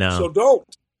around you. No. So don't.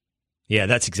 Yeah,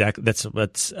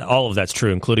 that's all of that's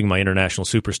true, including my international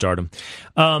superstardom.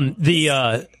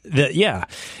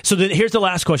 So here's the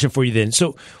last question for you then.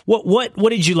 So what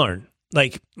did you learn?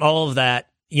 Like all of that,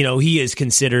 he is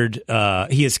considered, I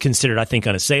think,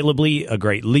 unassailably a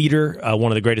great leader,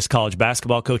 one of the greatest college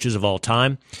basketball coaches of all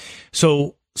time.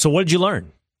 So what did you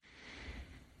learn?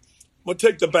 We'll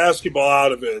take the basketball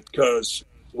out of it, because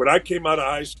when I came out of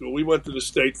high school, we went to the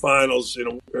state finals in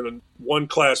a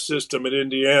one-class system in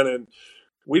Indiana, and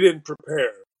we didn't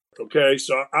prepare, okay?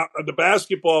 So the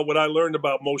basketball, what I learned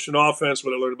about motion offense,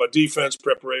 what I learned about defense,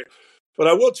 preparation. But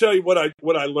I will tell you what I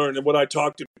learned and what I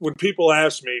talked to when people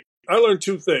ask me. I learned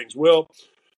two things. Well,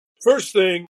 first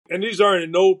thing, and these aren't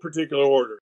in no particular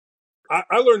order,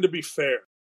 I learned to be fair.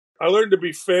 I learned to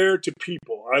be fair to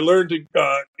people. I learned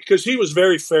to because he was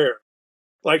very fair.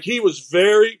 Like, he was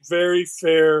very, very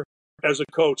fair as a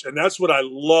coach, and that's what I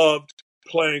loved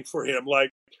playing for him.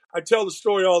 Like, I tell the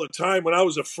story all the time. When I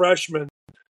was a freshman,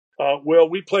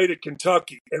 we played at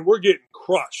Kentucky, and we're getting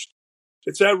crushed.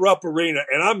 It's at Rupp Arena,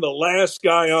 and I'm the last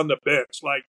guy on the bench.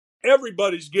 Like,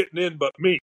 everybody's getting in but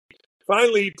me.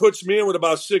 Finally, he puts me in with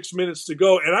about 6 minutes to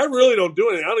go, and I really don't do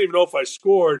anything. I don't even know if I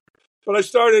scored. But I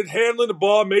started handling the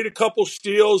ball, made a couple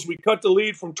steals. We cut the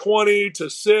lead from 20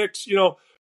 to 6,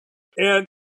 And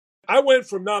I went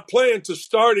from not playing to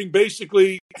starting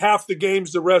basically half the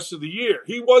games the rest of the year.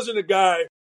 He wasn't a guy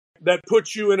that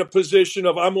puts you in a position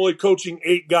of, I'm only coaching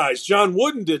 8 guys. John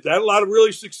Wooden did that. A lot of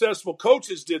really successful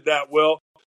coaches did that, Will.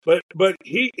 But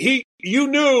you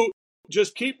knew,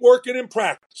 just keep working in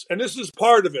practice. And this is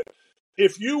part of it.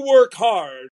 If you work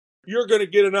hard, you're going to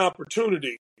get an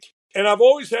opportunity. And I've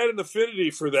always had an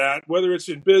affinity for that, whether it's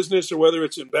in business or whether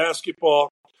it's in basketball,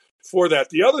 for that.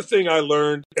 The other thing I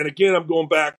learned, and again, I'm going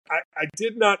back, I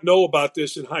did not know about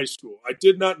this in high school. I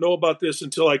did not know about this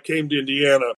until I came to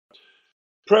Indiana.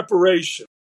 Preparation.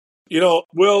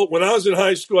 Will, when I was in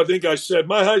high school, I think I said,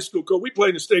 my high school coach, we played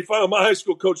in the state final, my high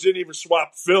school coach didn't even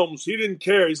swap films. He didn't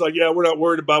care. He's like, yeah, we're not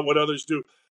worried about what others do.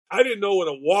 I didn't know what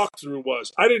a walkthrough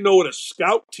was. I didn't know what a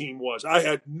scout team was. I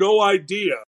had no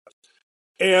idea.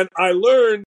 And I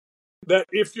learned that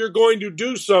if you're going to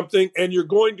do something and you're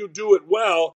going to do it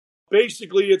well,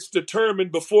 basically it's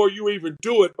determined before you even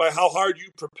do it by how hard you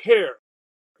prepare.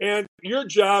 And your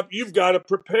job, you've got to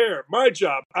prepare. My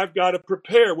job, I've got to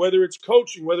prepare, whether it's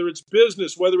coaching, whether it's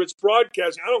business, whether it's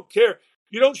broadcasting. I don't care.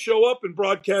 You don't show up and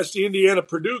broadcast the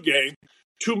Indiana-Purdue game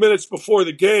 2 minutes before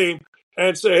the game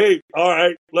and say, hey, all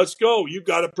right, let's go. You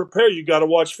got to prepare. You got to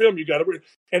watch film. You got to,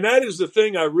 and that is the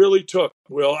thing I really took.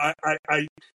 Will,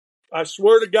 I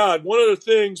swear to God, one of the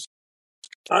things,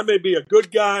 I may be a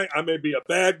good guy, I may be a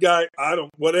bad guy,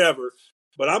 whatever,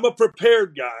 but I'm a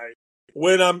prepared guy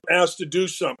when I'm asked to do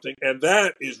something, and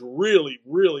that is really,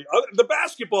 really, the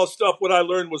basketball stuff, what I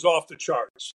learned was off the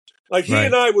charts. Like, he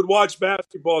and I would watch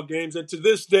basketball games, and to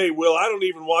this day, Will, I don't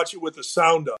even watch it with the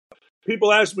sound up.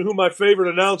 People ask me who my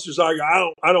favorite announcers are.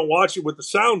 I don't watch it with the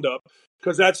sound up,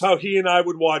 because that's how he and I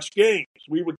would watch games.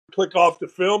 We would click off the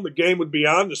film, the game would be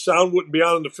on, the sound wouldn't be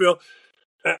on in the film.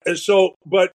 And so,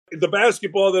 but the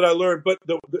basketball that I learned, but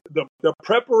the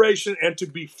preparation and to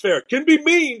be fair can be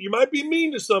mean. You might be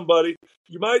mean to somebody.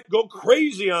 You might go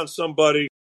crazy on somebody,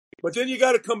 but then you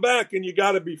got to come back and you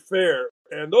got to be fair.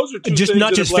 And those are two just things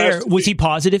not just fair. Was he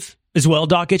positive as well,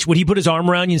 Dakich? Would he put his arm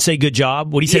around you and say "good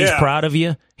job"? Would he say he's proud of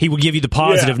you? He would give you the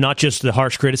positive, not just the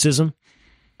harsh criticism.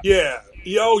 Yeah.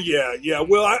 Oh yeah.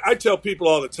 Well, I tell people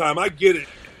all the time. I get it.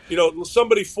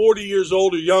 Somebody 40 years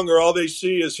old or younger, all they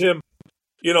see is him,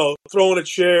 throwing a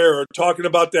chair or talking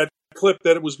about that clip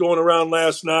that was going around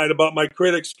last night about my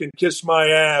critics can kiss my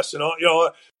ass and all,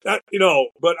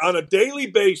 but on a daily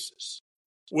basis,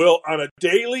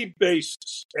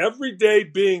 every day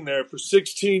being there for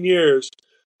 16 years,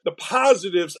 the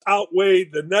positives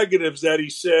outweighed the negatives that he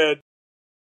said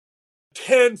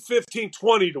 10, 15,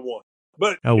 20 to 1.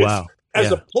 But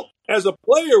as a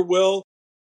player, Will,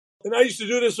 and I used to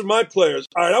do this with my players.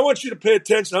 All right, I want you to pay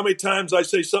attention how many times I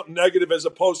say something negative as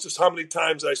opposed to how many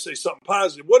times I say something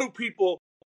positive. What do people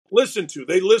listen to?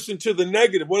 They listen to the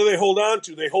negative. What do they hold on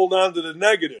to? They hold on to the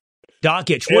negative.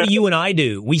 Dakich, what do you and I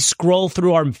do? We scroll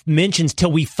through our mentions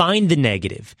till we find the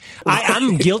negative.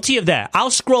 I'm guilty of that.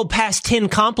 I'll scroll past 10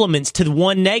 compliments to the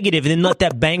one negative and then let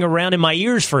that bang around in my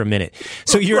ears for a minute.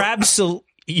 So you're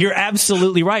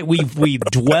absolutely right. We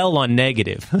dwell on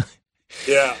negative.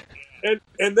 Yeah.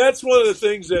 And that's one of the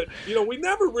things that, we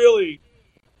never really,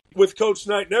 with Coach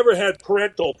Knight, never had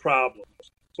parental problems.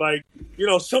 Like,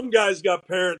 some guys got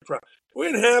parent problems. We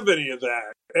didn't have any of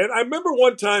that. And I remember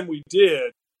one time we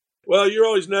did. Well, you're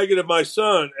always negative, my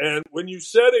son. And when you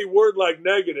said a word like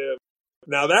negative,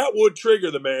 now that would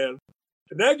trigger the man.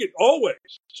 Negative, always.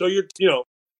 So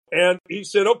and he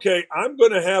said, okay, I'm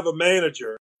going to have a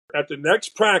manager at the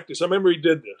next practice. I remember he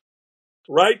did this.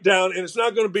 Write down, and it's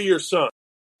not going to be your son.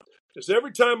 Just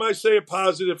every time I say a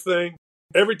positive thing,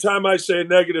 every time I say a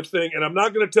negative thing, and I'm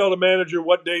not going to tell the manager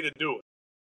what day to do it.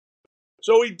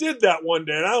 So he did that one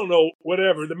day, and I don't know,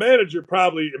 whatever. The manager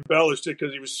probably embellished it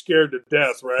because he was scared to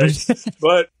death, right?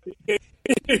 But, he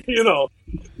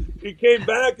came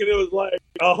back, and it was like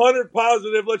 100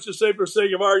 positive, let's just say for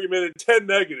sake of argument, and 10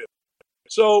 negative.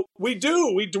 So we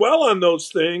dwell on those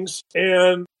things,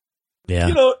 and,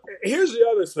 here's the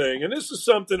other thing, and this is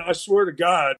something, I swear to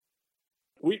God,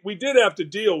 we did have to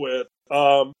deal with,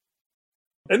 and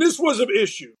this was an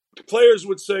issue. Players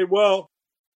would say, well,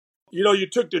 you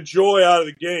took the joy out of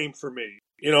the game for me.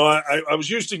 I was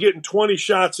used to getting 20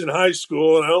 shots in high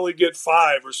school, and I only get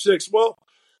 5 or 6. Well,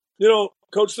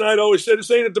 Coach Knight always said, this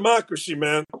ain't a democracy,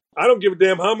 man. I don't give a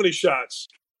damn how many shots.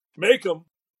 Make them.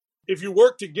 If you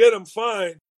work to get them,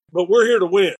 fine. But we're here to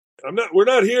win. We're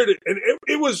not here to. And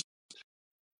it was,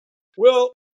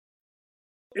 well,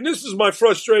 and this is my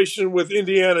frustration with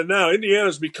Indiana now.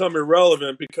 Indiana's become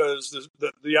irrelevant because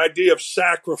the idea of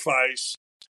sacrifice.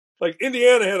 Like,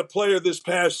 Indiana had a player this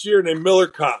past year named Miller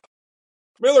Kopp.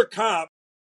 Miller Kopp,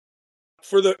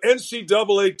 for the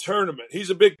NCAA tournament,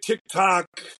 he's a big TikTok,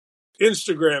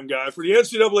 Instagram guy. For the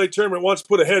NCAA tournament, wants to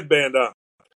put a headband on.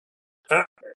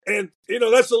 And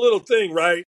that's a little thing,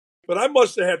 right? But I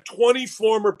must have had 20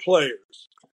 former players.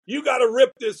 You got to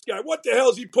rip this guy. What the hell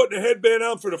is he putting a headband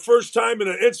on for the first time in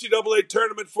an NCAA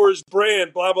tournament for his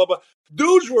brand, blah, blah, blah.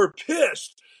 Dudes were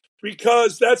pissed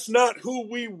because that's not who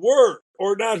we were.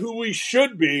 Or not who we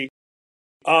should be.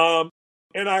 And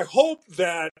I hope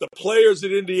that the players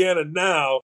at Indiana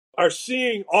now are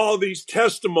seeing all these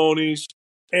testimonies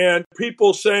and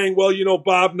people saying, well,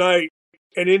 Bob Knight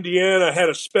and Indiana had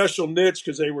a special niche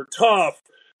because they were tough,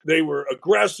 they were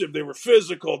aggressive, they were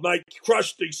physical. Knight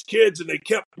crushed these kids and they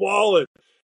kept balling.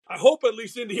 I hope at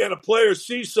least Indiana players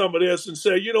see some of this and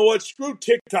say, you know what, screw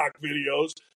TikTok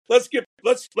videos. Let's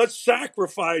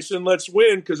sacrifice and let's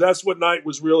win because that's what Knight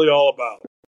was really all about.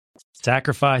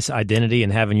 Sacrifice, identity,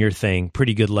 and having your thing.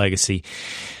 Pretty good legacy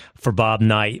for Bob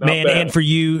Knight. Not Man, bad. And for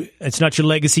you, it's not your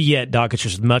legacy yet, Doc. It's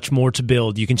just much more to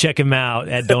build. You can check him out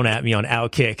at Don't At Me on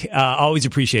Outkick. Always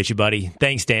appreciate you, buddy.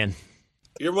 Thanks, Dan.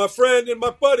 You're my friend and my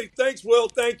buddy. Thanks, Will.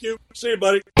 Thank you. See you,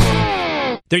 buddy.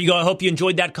 There you go. I hope you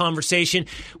enjoyed that conversation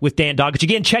with Dan Doggett.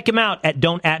 Again, check him out at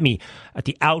Don't At Me at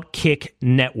the Outkick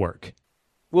Network.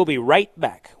 We'll be right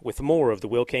back with more of the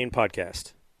Will Cain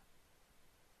Podcast.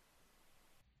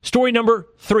 Story number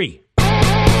 3.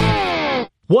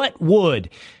 What would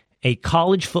a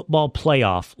college football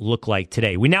playoff look like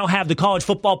today? We now have the college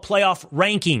football playoff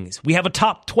rankings. We have a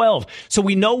top 12, so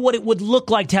we know what it would look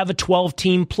like to have a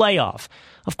 12-team playoff.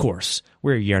 Of course,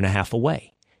 we're a year and a half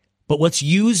away. But let's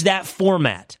use that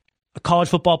format, a college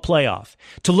football playoff,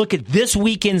 to look at this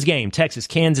weekend's game, Texas,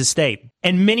 Kansas State,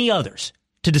 and many others,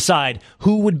 to decide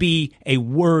who would be a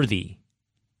worthy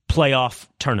playoff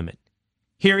tournament.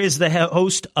 Here is the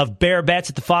host of Bear Bets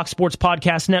at the Fox Sports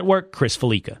Podcast Network, Chris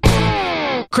Felica.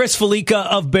 Chris Felica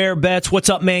of Bear Bets. What's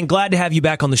up, man? Glad to have you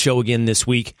back on the show again this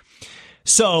week.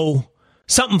 So,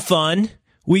 something fun.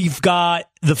 We've got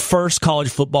the first college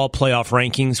football playoff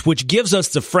rankings, which gives us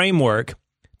the framework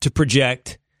to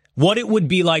project what it would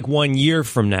be like 1 year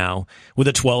from now with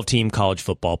a 12-team college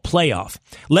football playoff.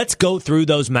 Let's go through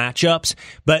those matchups,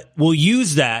 but we'll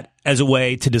use that as a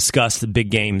way to discuss the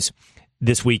big games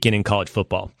this weekend in college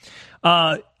football.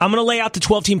 I'm going to lay out the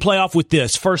 12-team playoff with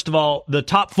this. First of all, the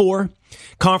top 4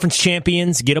 conference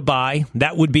champions get a bye.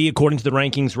 That would be, according to the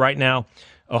rankings right now,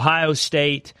 Ohio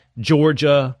State,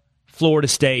 Georgia, Florida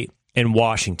State, and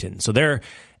Washington. So they're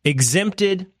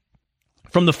exempted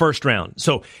from the first round.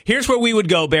 So here's where we would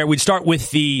go, Bear. We'd start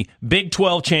with the Big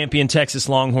 12 champion Texas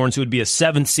Longhorns, who would be a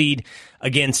 7th seed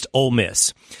against Ole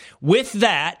Miss. With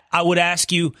that, I would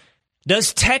ask you,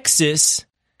 does Texas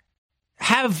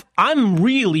I'm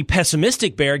really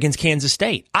pessimistic, Bear, against Kansas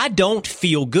State. I don't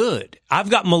feel good.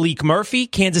 I've got Malik Murphy.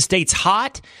 Kansas State's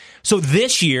hot. So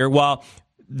this year, while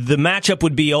the matchup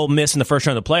would be Ole Miss in the first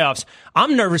round of the playoffs,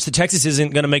 I'm nervous that Texas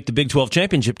isn't going to make the Big 12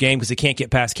 championship game because they can't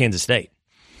get past Kansas State.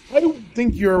 I don't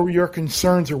think your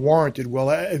concerns are warranted,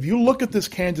 Will. If you look at this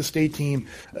Kansas State team,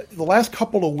 the last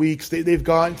couple of weeks, they've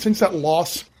gone, since that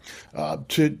loss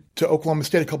to Oklahoma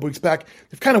State a couple weeks back,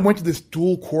 they've kind of went to this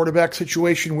dual quarterback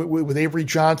situation with Avery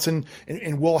Johnson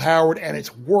and Will Howard, and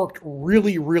it's worked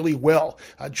really, really well.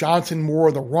 Johnson more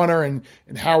the runner and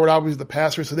Howard obviously the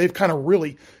passer, so they've kind of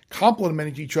really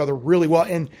complemented each other really well.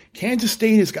 And Kansas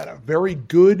State has got a very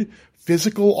good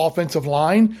physical offensive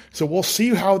line, so we'll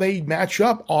see how they match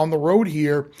up on the road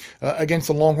here against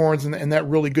the Longhorns and that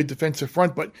really good defensive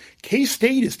front. But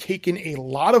K-State has taken a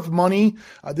lot of money.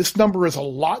 This number is a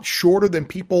lot shorter than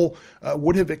people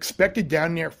would have expected,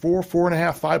 down near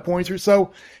 4.5, 5 points or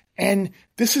so. And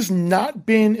this has not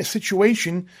been a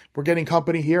situation. We're getting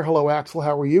company here. Hello, Axel.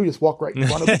 How are you? Just walk right in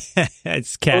front of us.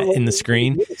 It's Cat in the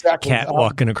screen. Exactly. Cat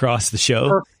walking across the show.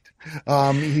 Perfect.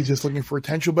 He's just looking for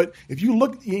attention. But if you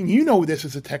look, and you know this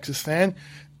as a Texas fan,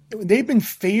 they've been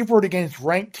favored against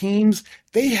ranked teams.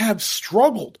 They have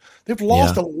struggled. They've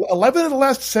lost 11 of the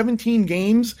last 17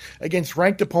 games against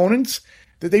ranked opponents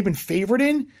that they've been favored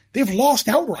in. They've lost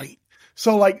outright.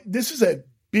 So, this is a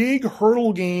big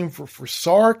hurdle game for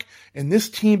Sark and this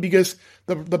team, because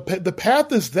the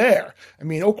path is there. I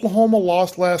mean, Oklahoma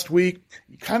lost last week.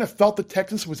 You kind of felt that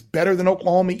Texas was better than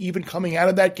Oklahoma even coming out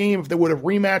of that game. If they would have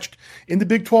rematched in the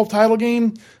Big 12 title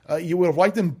game, you would have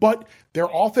liked them. But their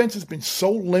offense has been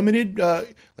so limited.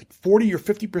 40 or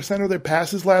 50% of their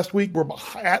passes last week were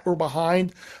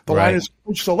behind the line of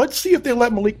scrimmage. So let's see if they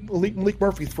let Malik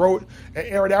Murphy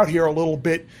air it out here a little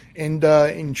bit and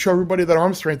show everybody that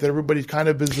arm strength that everybody's kind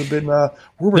of has been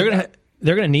rumored.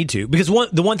 They're going to need to, because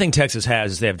the one thing Texas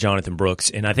has is they have Jonathan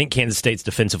Brooks, and I think Kansas State's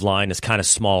defensive line is kind of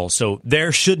small, so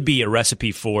there should be a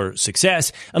recipe for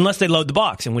success unless they load the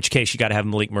box, in which case you got to have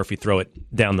Malik Murphy throw it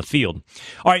down the field.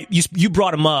 All right, you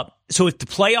brought him up. So if the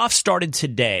playoffs started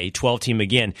today, 12-team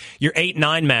again, your 8-9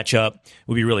 matchup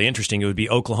would be really interesting. It would be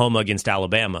Oklahoma against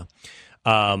Alabama.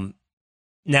 Now,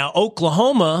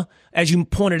 Oklahoma, as you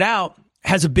pointed out,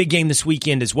 has a big game this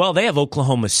weekend as well. They have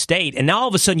Oklahoma State, and now all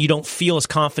of a sudden you don't feel as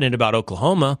confident about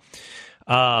Oklahoma,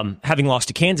 having lost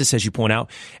to Kansas, as you point out.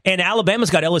 And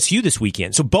Alabama's got LSU this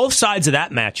weekend. So both sides of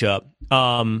that matchup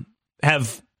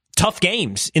have tough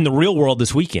games in the real world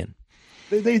this weekend.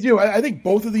 They do. I think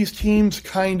both of these teams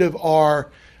kind of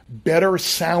are better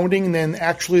sounding than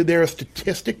actually their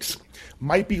statistics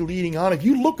might be leading on. If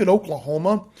you look at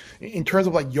Oklahoma in terms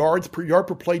of yard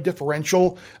per play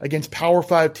differential against Power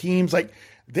 5 teams,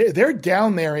 they're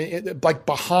down there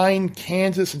behind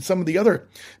Kansas and some of the other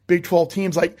Big 12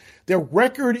 teams. Their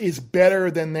record is better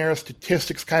than their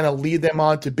statistics kind of lead them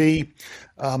on to be.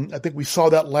 I think we saw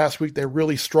that last week. They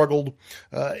really struggled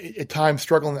at times,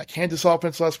 struggling that Kansas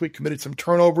offense last week, committed some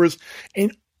turnovers.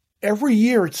 And every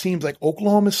year it seems like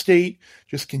Oklahoma State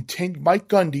Mike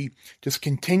Gundy just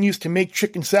continues to make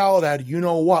chicken salad out of you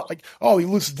know what. He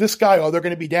loses this guy, they're going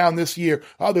to be down this year.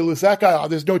 They lose that guy,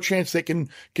 there's no chance they can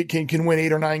win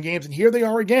 8 or 9 games. And here they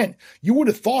are again. You would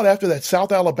have thought after that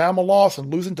South Alabama loss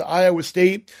and losing to Iowa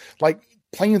State,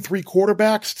 playing 3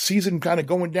 quarterbacks, season kind of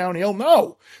going downhill.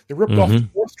 No, they ripped off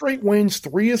 4 straight wins,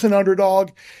 3 as an underdog.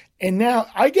 And now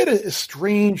I get a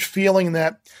strange feeling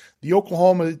that the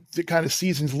Oklahoma kind of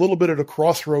season's a little bit at a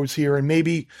crossroads here, and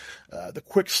maybe the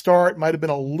quick start might have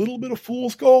been a little bit of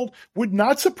fool's gold. Would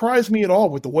not surprise me at all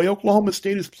with the way Oklahoma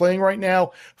State is playing right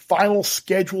now. Final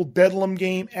scheduled Bedlam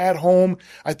game at home.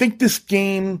 I think this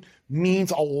game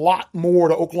means a lot more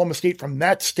to Oklahoma State from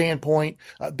that standpoint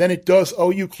than it does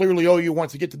OU. Clearly, OU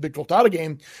wants to get to the Big 12 title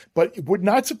game, but it would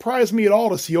not surprise me at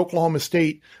all to see Oklahoma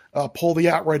State pull the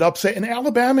outright upset, and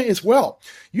Alabama as well.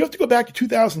 You have to go back to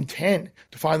 2010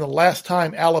 to find the last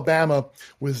time Alabama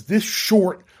was this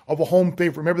short of a home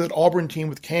favorite. Remember that Auburn team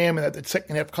with Cam and that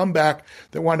second half comeback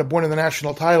that wound up winning the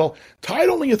national title. Tied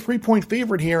only a 3-point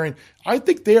favorite here, and I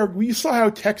think we saw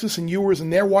how Texas and Ewers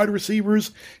and their wide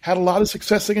receivers had a lot of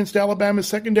success against Alabama's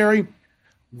secondary.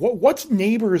 What's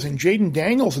Neighbors and Jaden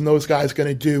Daniels and those guys going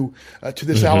to do to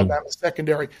this Alabama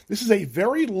secondary? This is a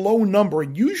very low number.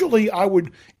 And usually I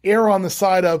would err on the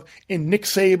side of in Nick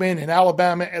Saban and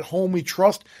Alabama at home we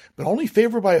trust, but only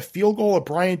favored by a field goal of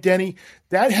Bryant Denny.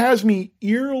 That has me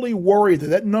eerily worried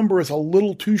that number is a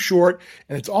little too short.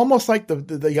 And it's almost like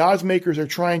the odds makers are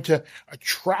trying to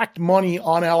attract money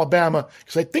on Alabama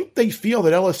because I think they feel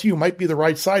that LSU might be the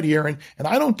right side here. And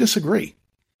I don't disagree.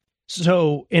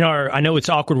 So I know it's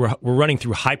awkward. We're running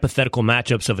through hypothetical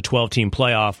matchups of a 12-team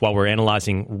playoff while we're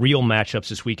analyzing real matchups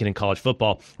this weekend in college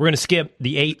football. We're going to skip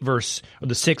the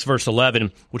 6 versus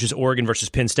 11, which is Oregon versus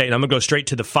Penn State. And I'm going to go straight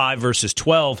to the 5 versus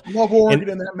 12. Love Oregon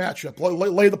in that matchup.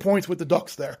 Lay the points with the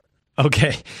Ducks there.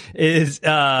 Okay. Is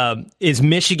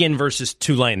Michigan versus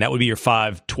Tulane. That would be your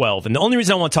 5-12. And the only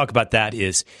reason I want to talk about that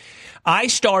is I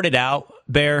started out,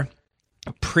 Bear,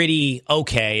 pretty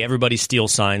okay. Everybody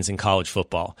steals signs in college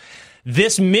football.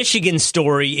 This Michigan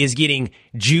story is getting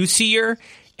juicier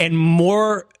and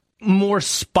more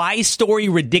spy story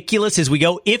ridiculous as we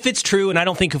go. If it's true, and I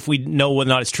don't think if we know whether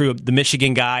or not it's true, the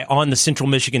Michigan guy on the Central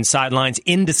Michigan sidelines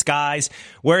in disguise,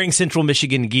 wearing Central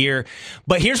Michigan gear.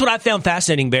 But here's what I found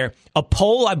fascinating, Bear. A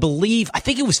poll, I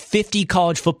think it was 50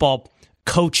 college football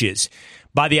coaches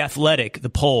by The Athletic, the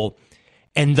poll.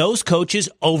 And those coaches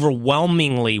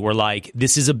overwhelmingly were like,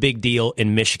 this is a big deal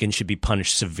and Michigan should be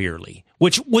punished severely,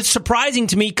 which was surprising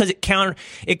to me because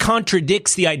it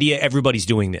contradicts the idea everybody's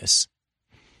doing this.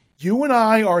 You and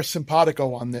I are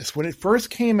simpatico on this. When it first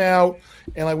came out,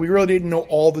 and we really didn't know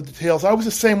all the details, I was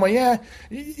the same way. Yeah,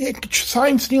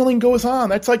 sign stealing goes on.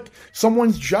 That's like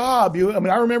someone's job.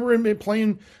 I remember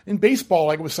playing in baseball,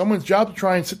 like it was someone's job to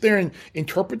try and sit there and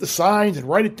interpret the signs and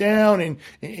write it down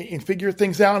and figure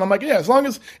things out. And I'm like, yeah, as long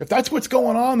as if that's what's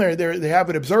going on there, they have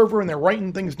an observer and they're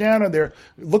writing things down and they're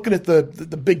looking at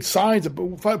the big signs. But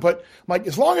I'm like,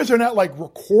 as long as they're not like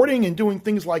recording and doing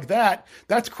things like that,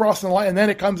 that's crossing the line. And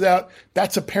then it comes out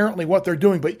that's apparently what they're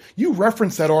doing. But you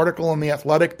referenced that article in The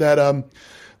Athletic that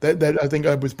I think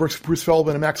it was Bruce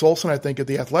Feldman and Max Olson, I think, at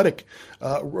The Athletic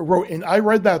wrote. And I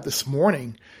read that this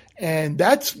morning. And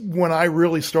that's when I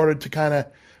really started to kind of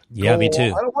me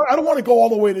too. I don't want to go all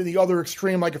the way to the other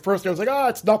extreme. Like at first I was like,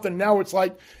 it's nothing. Now it's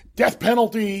like death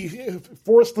penalty,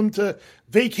 force them to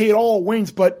vacate all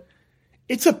wings. But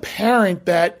it's apparent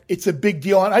that it's a big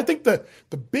deal. And I think the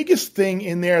biggest thing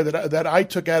in there that I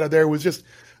took out of there was just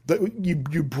you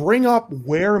bring up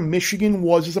where Michigan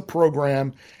was as a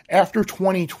program after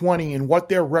 2020 and what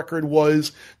their record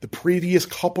was the previous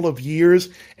couple of years,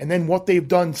 and then what they've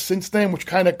done since then, which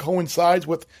kind of coincides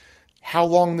with how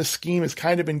long this scheme has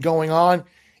kind of been going on.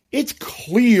 It's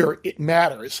clear it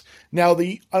matters. Now,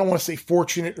 I don't want to say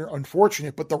fortunate or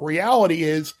unfortunate, but the reality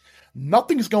is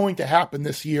nothing's going to happen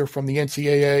this year from the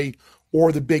NCAA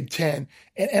or the Big Ten.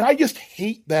 And I just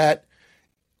hate that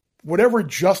whatever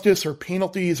justice or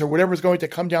penalties or whatever is going to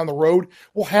come down the road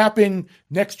will happen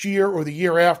next year or the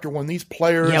year after when these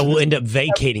players... Yeah, we'll end up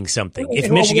vacating something. If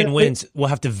Michigan wins, we'll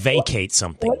have to vacate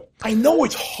something. I know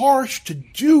it's harsh to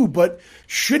do, but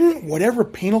shouldn't whatever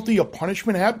penalty or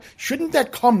punishment happen, shouldn't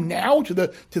that come now to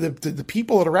the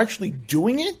people that are actually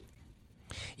doing it?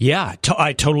 Yeah,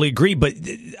 I totally agree, but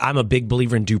I'm a big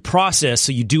believer in due process,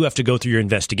 so you do have to go through your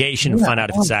investigation and find out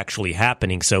if it's actually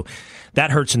happening. So that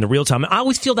hurts in the real time. I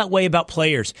always feel that way about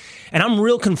players, and I'm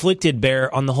real conflicted,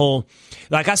 Bear, on the whole.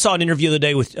 Like I saw an interview the other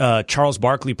day with Charles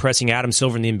Barkley pressing Adam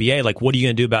Silver in the NBA, like, what are you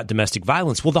going to do about domestic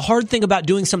violence? Well, the hard thing about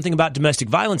doing something about domestic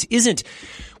violence isn't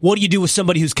what do you do with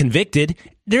somebody who's convicted.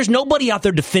 There's nobody out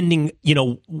there defending,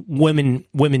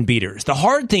 women beaters. The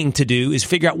hard thing to do is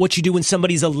figure out what you do when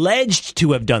somebody's alleged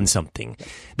to have done something.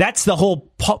 That's the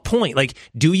whole point. Like,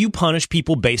 do you punish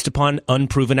people based upon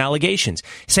unproven allegations?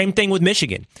 Same thing with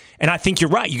Michigan. And I think you're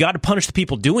right. You got to punish the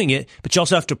people doing it, but you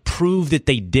also have to prove that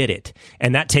they did it.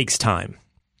 And that takes time.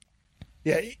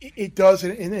 Yeah, it does.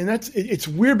 And it's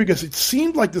weird because it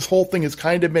seemed like this whole thing has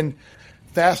kind of been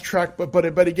fast track, but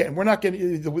again, we're not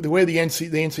getting the way the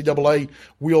NCAA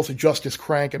wheels of justice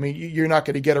crank. I mean, you're not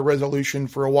going to get a resolution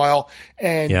for a while,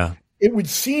 and it would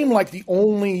seem like the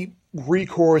only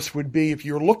recourse would be if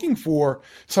you're looking for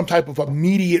some type of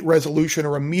immediate resolution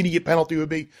or immediate penalty would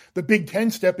be the Big Ten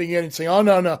stepping in and saying, "Oh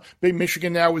no, Big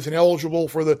Michigan now is ineligible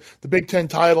for the Big Ten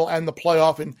title and the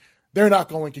playoff." And They're not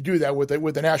going to do that with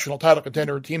the national title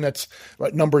contender, a team that's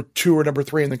number 2 or number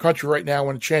 3 in the country right now,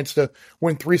 and a chance to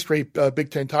win 3 straight Big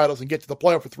Ten titles and get to the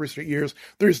playoff for 3 straight years.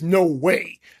 There's no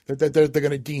way that they're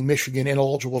going to deem Michigan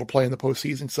ineligible to play in the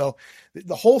postseason. So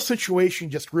the whole situation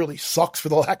just really sucks, for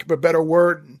the lack of a better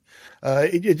word. And,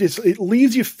 it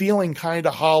leaves you feeling kind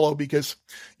of hollow, because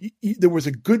there was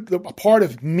a part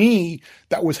of me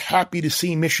that was happy to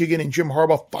see Michigan and Jim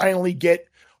Harbaugh finally get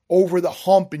over the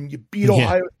hump, and you beat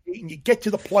Ohio State and you get to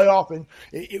the playoff, and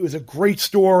it was a great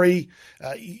story,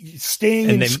 staying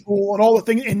in school and all the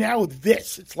things. And now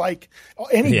this, it's like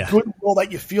any goodwill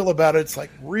that you feel about it, it's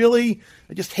like, really?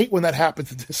 I just hate when that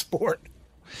happens in this sport.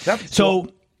 So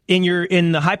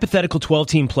in the hypothetical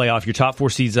 12-team playoff, your top 4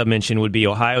 seeds I mentioned would be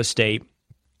Ohio State,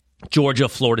 Georgia,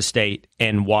 Florida State,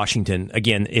 and Washington,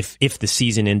 again, if the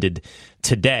season ended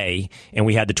today and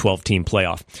we had the 12-team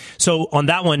playoff. So on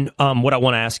that one, what I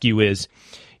want to ask you is,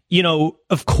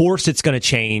 of course it's going to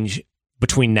change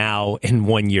between now and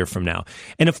 1 year from now.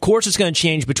 And of course it's going to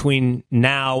change between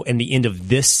now and the end of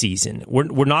this season.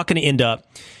 We're not going to end up,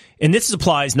 and this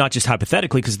applies not just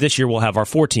hypothetically, because this year we'll have our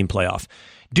 4-team playoff.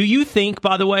 Do you think,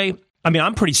 by the way,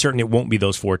 I'm pretty certain it won't be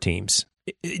those 4 teams.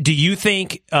 Do you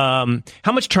think, how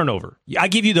much turnover? I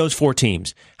give you those 4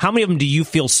 teams. How many of them do you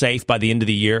feel safe by the end of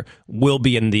the year will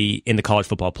be in the college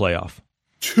football playoff?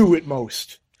 2 at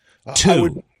most.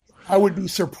 2. I would be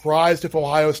surprised if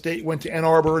Ohio State went to Ann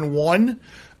Arbor and won,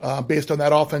 based on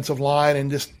that offensive line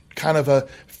and just kind of a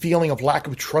feeling of lack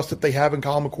of trust that they have in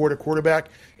Colin McCord at quarterback.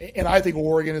 And I think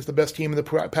Oregon is the best team in the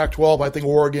Pac-12. I think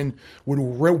Oregon would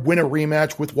win a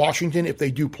rematch with Washington if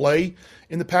they do play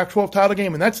in the Pac-12 title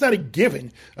game. And that's not a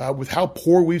given. With how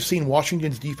poor we've seen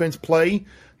Washington's defense play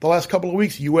the last couple of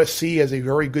weeks, USC has a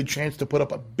very good chance to put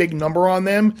up a big number on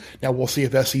them. Now, we'll see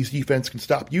if SC's defense can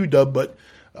stop UW, but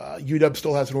UW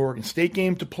still has an Oregon State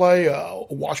game to play, a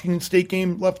Washington State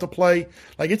game left to play.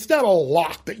 Like, it's not a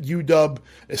lock that UW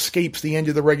escapes the end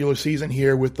of the regular season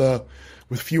here with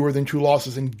fewer than 2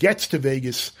 losses and gets to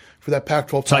Vegas for that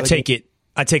Pac-12 title. So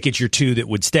I take it your 2 that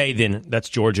would stay, then that's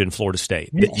Georgia and Florida State.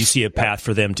 Yes. That you see a path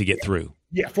for them to get through.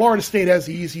 Yeah, Florida State has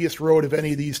the easiest road of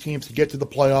any of these teams to get to the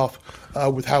playoff,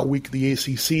 with how weak the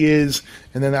ACC is.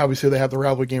 And then obviously they have the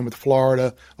rivalry game with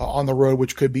Florida on the road,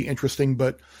 which could be interesting.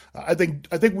 But I think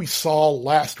we saw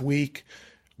last week,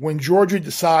 when Georgia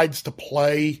decides to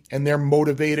play and they're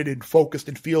motivated and focused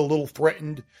and feel a little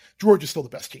threatened, Georgia's still the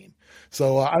best team.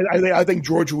 So I think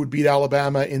Georgia would beat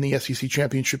Alabama in the SEC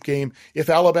championship game if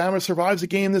Alabama survives a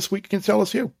game this week against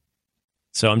LSU.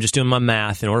 So I'm just doing my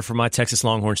math. In order for my Texas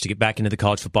Longhorns to get back into the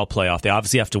college football playoff, they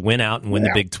obviously have to win out and win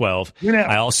the Big 12.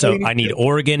 I need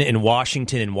Oregon and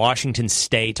Washington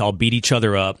State to all beat each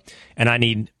other up. And I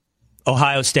need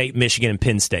Ohio State, Michigan, and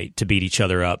Penn State to beat each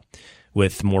other up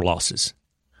with more losses.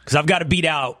 Because I've got to beat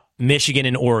out Michigan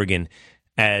and Oregon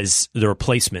as the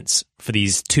replacements for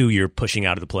these 2 you're pushing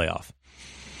out of the playoff.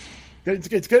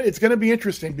 It's going to be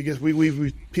interesting, because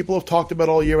we people have talked about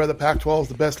all year how the Pac-12 is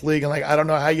the best league, and like, I don't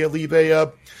know how you leave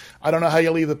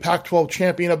the Pac-12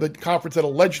 champion of the conference that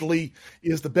allegedly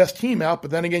is the best team out. But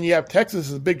then again, you have Texas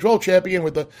as the Big 12 champion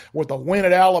with the win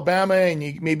at Alabama,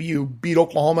 and maybe you beat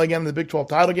Oklahoma again in the Big 12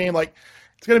 title game. Like,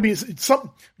 it's going to be something.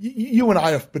 You and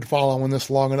I have been following this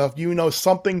long enough.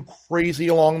 Something crazy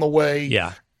along the way.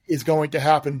 Yeah. Is going to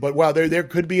happen. But wow, there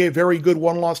could be a very good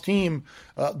one-loss team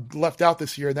left out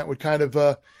this year, and that would kind of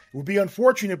it would be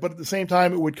unfortunate, but at the same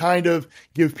time, it would kind of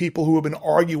give people who have been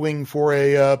arguing for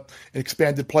an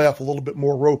expanded playoff a little bit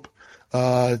more rope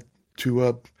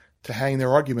to hang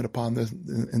their argument upon this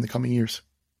in the coming years.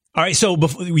 All right, so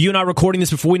you and I are recording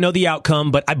this before we know the outcome,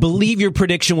 but I believe your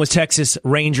prediction was Texas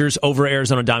Rangers over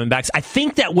Arizona Diamondbacks. I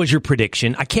think that was your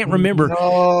prediction. I can't remember.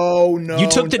 No. You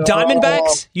took the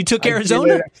Diamondbacks? You took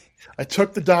Arizona? I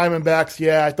took the Diamondbacks.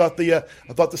 Yeah, I thought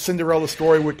the Cinderella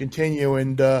story would continue,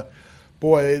 and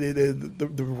boy,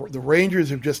 the Rangers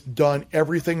have just done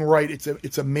everything right.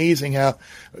 It's amazing how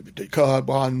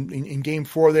in Game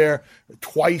 4 there,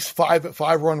 twice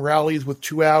five-run rallies with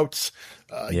 2 outs.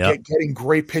 Getting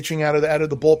great pitching out of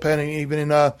the bullpen, and even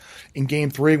in Game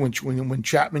 3 when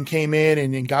Chapman came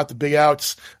in and got the big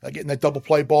outs, getting that double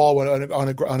play ball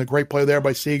on a great play there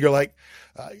by Seager.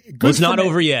 It's not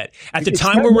over yet. At the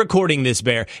time we're recording this,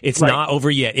 Bear, it's not over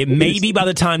yet. It may be by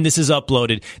the time this is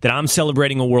uploaded that I'm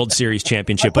celebrating a World Series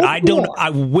championship, but I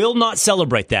will not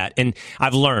celebrate that. And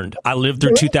I've learned. I lived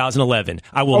through 2011.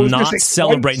 I will not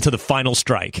celebrate until the final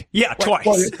strike. Yeah,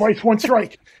 twice. Twice, one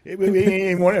strike. I know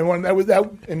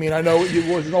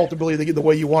it wasn't ultimately the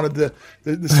way you wanted the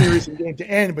series and game to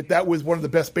end, but that was one of the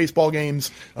best baseball games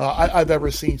I've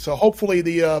ever seen. So hopefully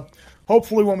the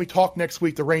hopefully when we talk next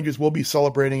week, the Rangers will be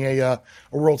celebrating a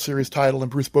World Series title, and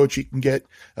Bruce Bochy can get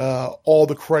all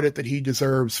the credit that he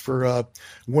deserves for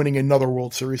winning another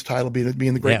World Series title,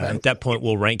 being the great man. At that point,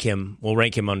 we'll rank him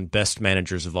on best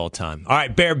managers of all time. All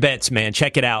right, Bear Bets, man.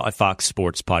 Check it out at Fox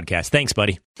Sports Podcast. Thanks,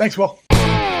 buddy. Thanks, Will.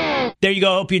 There you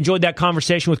go. Hope you enjoyed that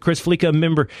conversation with Chris Fleeka.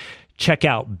 Remember, check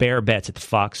out Bear Bets at the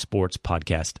Fox Sports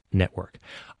Podcast Network.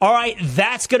 All right,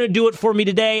 that's going to do it for me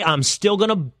today. I'm still going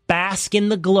to bask in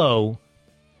the glow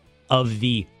of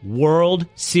the World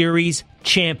Series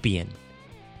champion,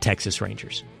 Texas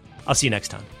Rangers. I'll see you next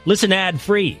time. Listen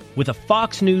ad-free with a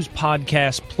Fox News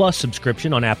Podcast Plus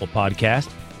subscription on Apple Podcast.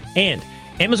 And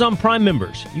Amazon Prime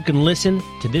members, you can listen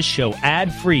to this show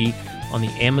ad-free on the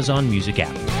Amazon Music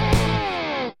app.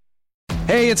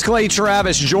 Hey, it's Clay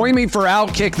Travis. Join me for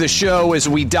Outkick the Show as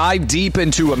we dive deep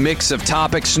into a mix of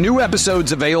topics. New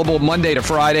episodes available Monday to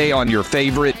Friday on your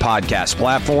favorite podcast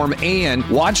platform, and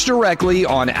watch directly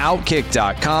on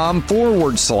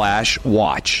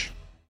Outkick.com/watch.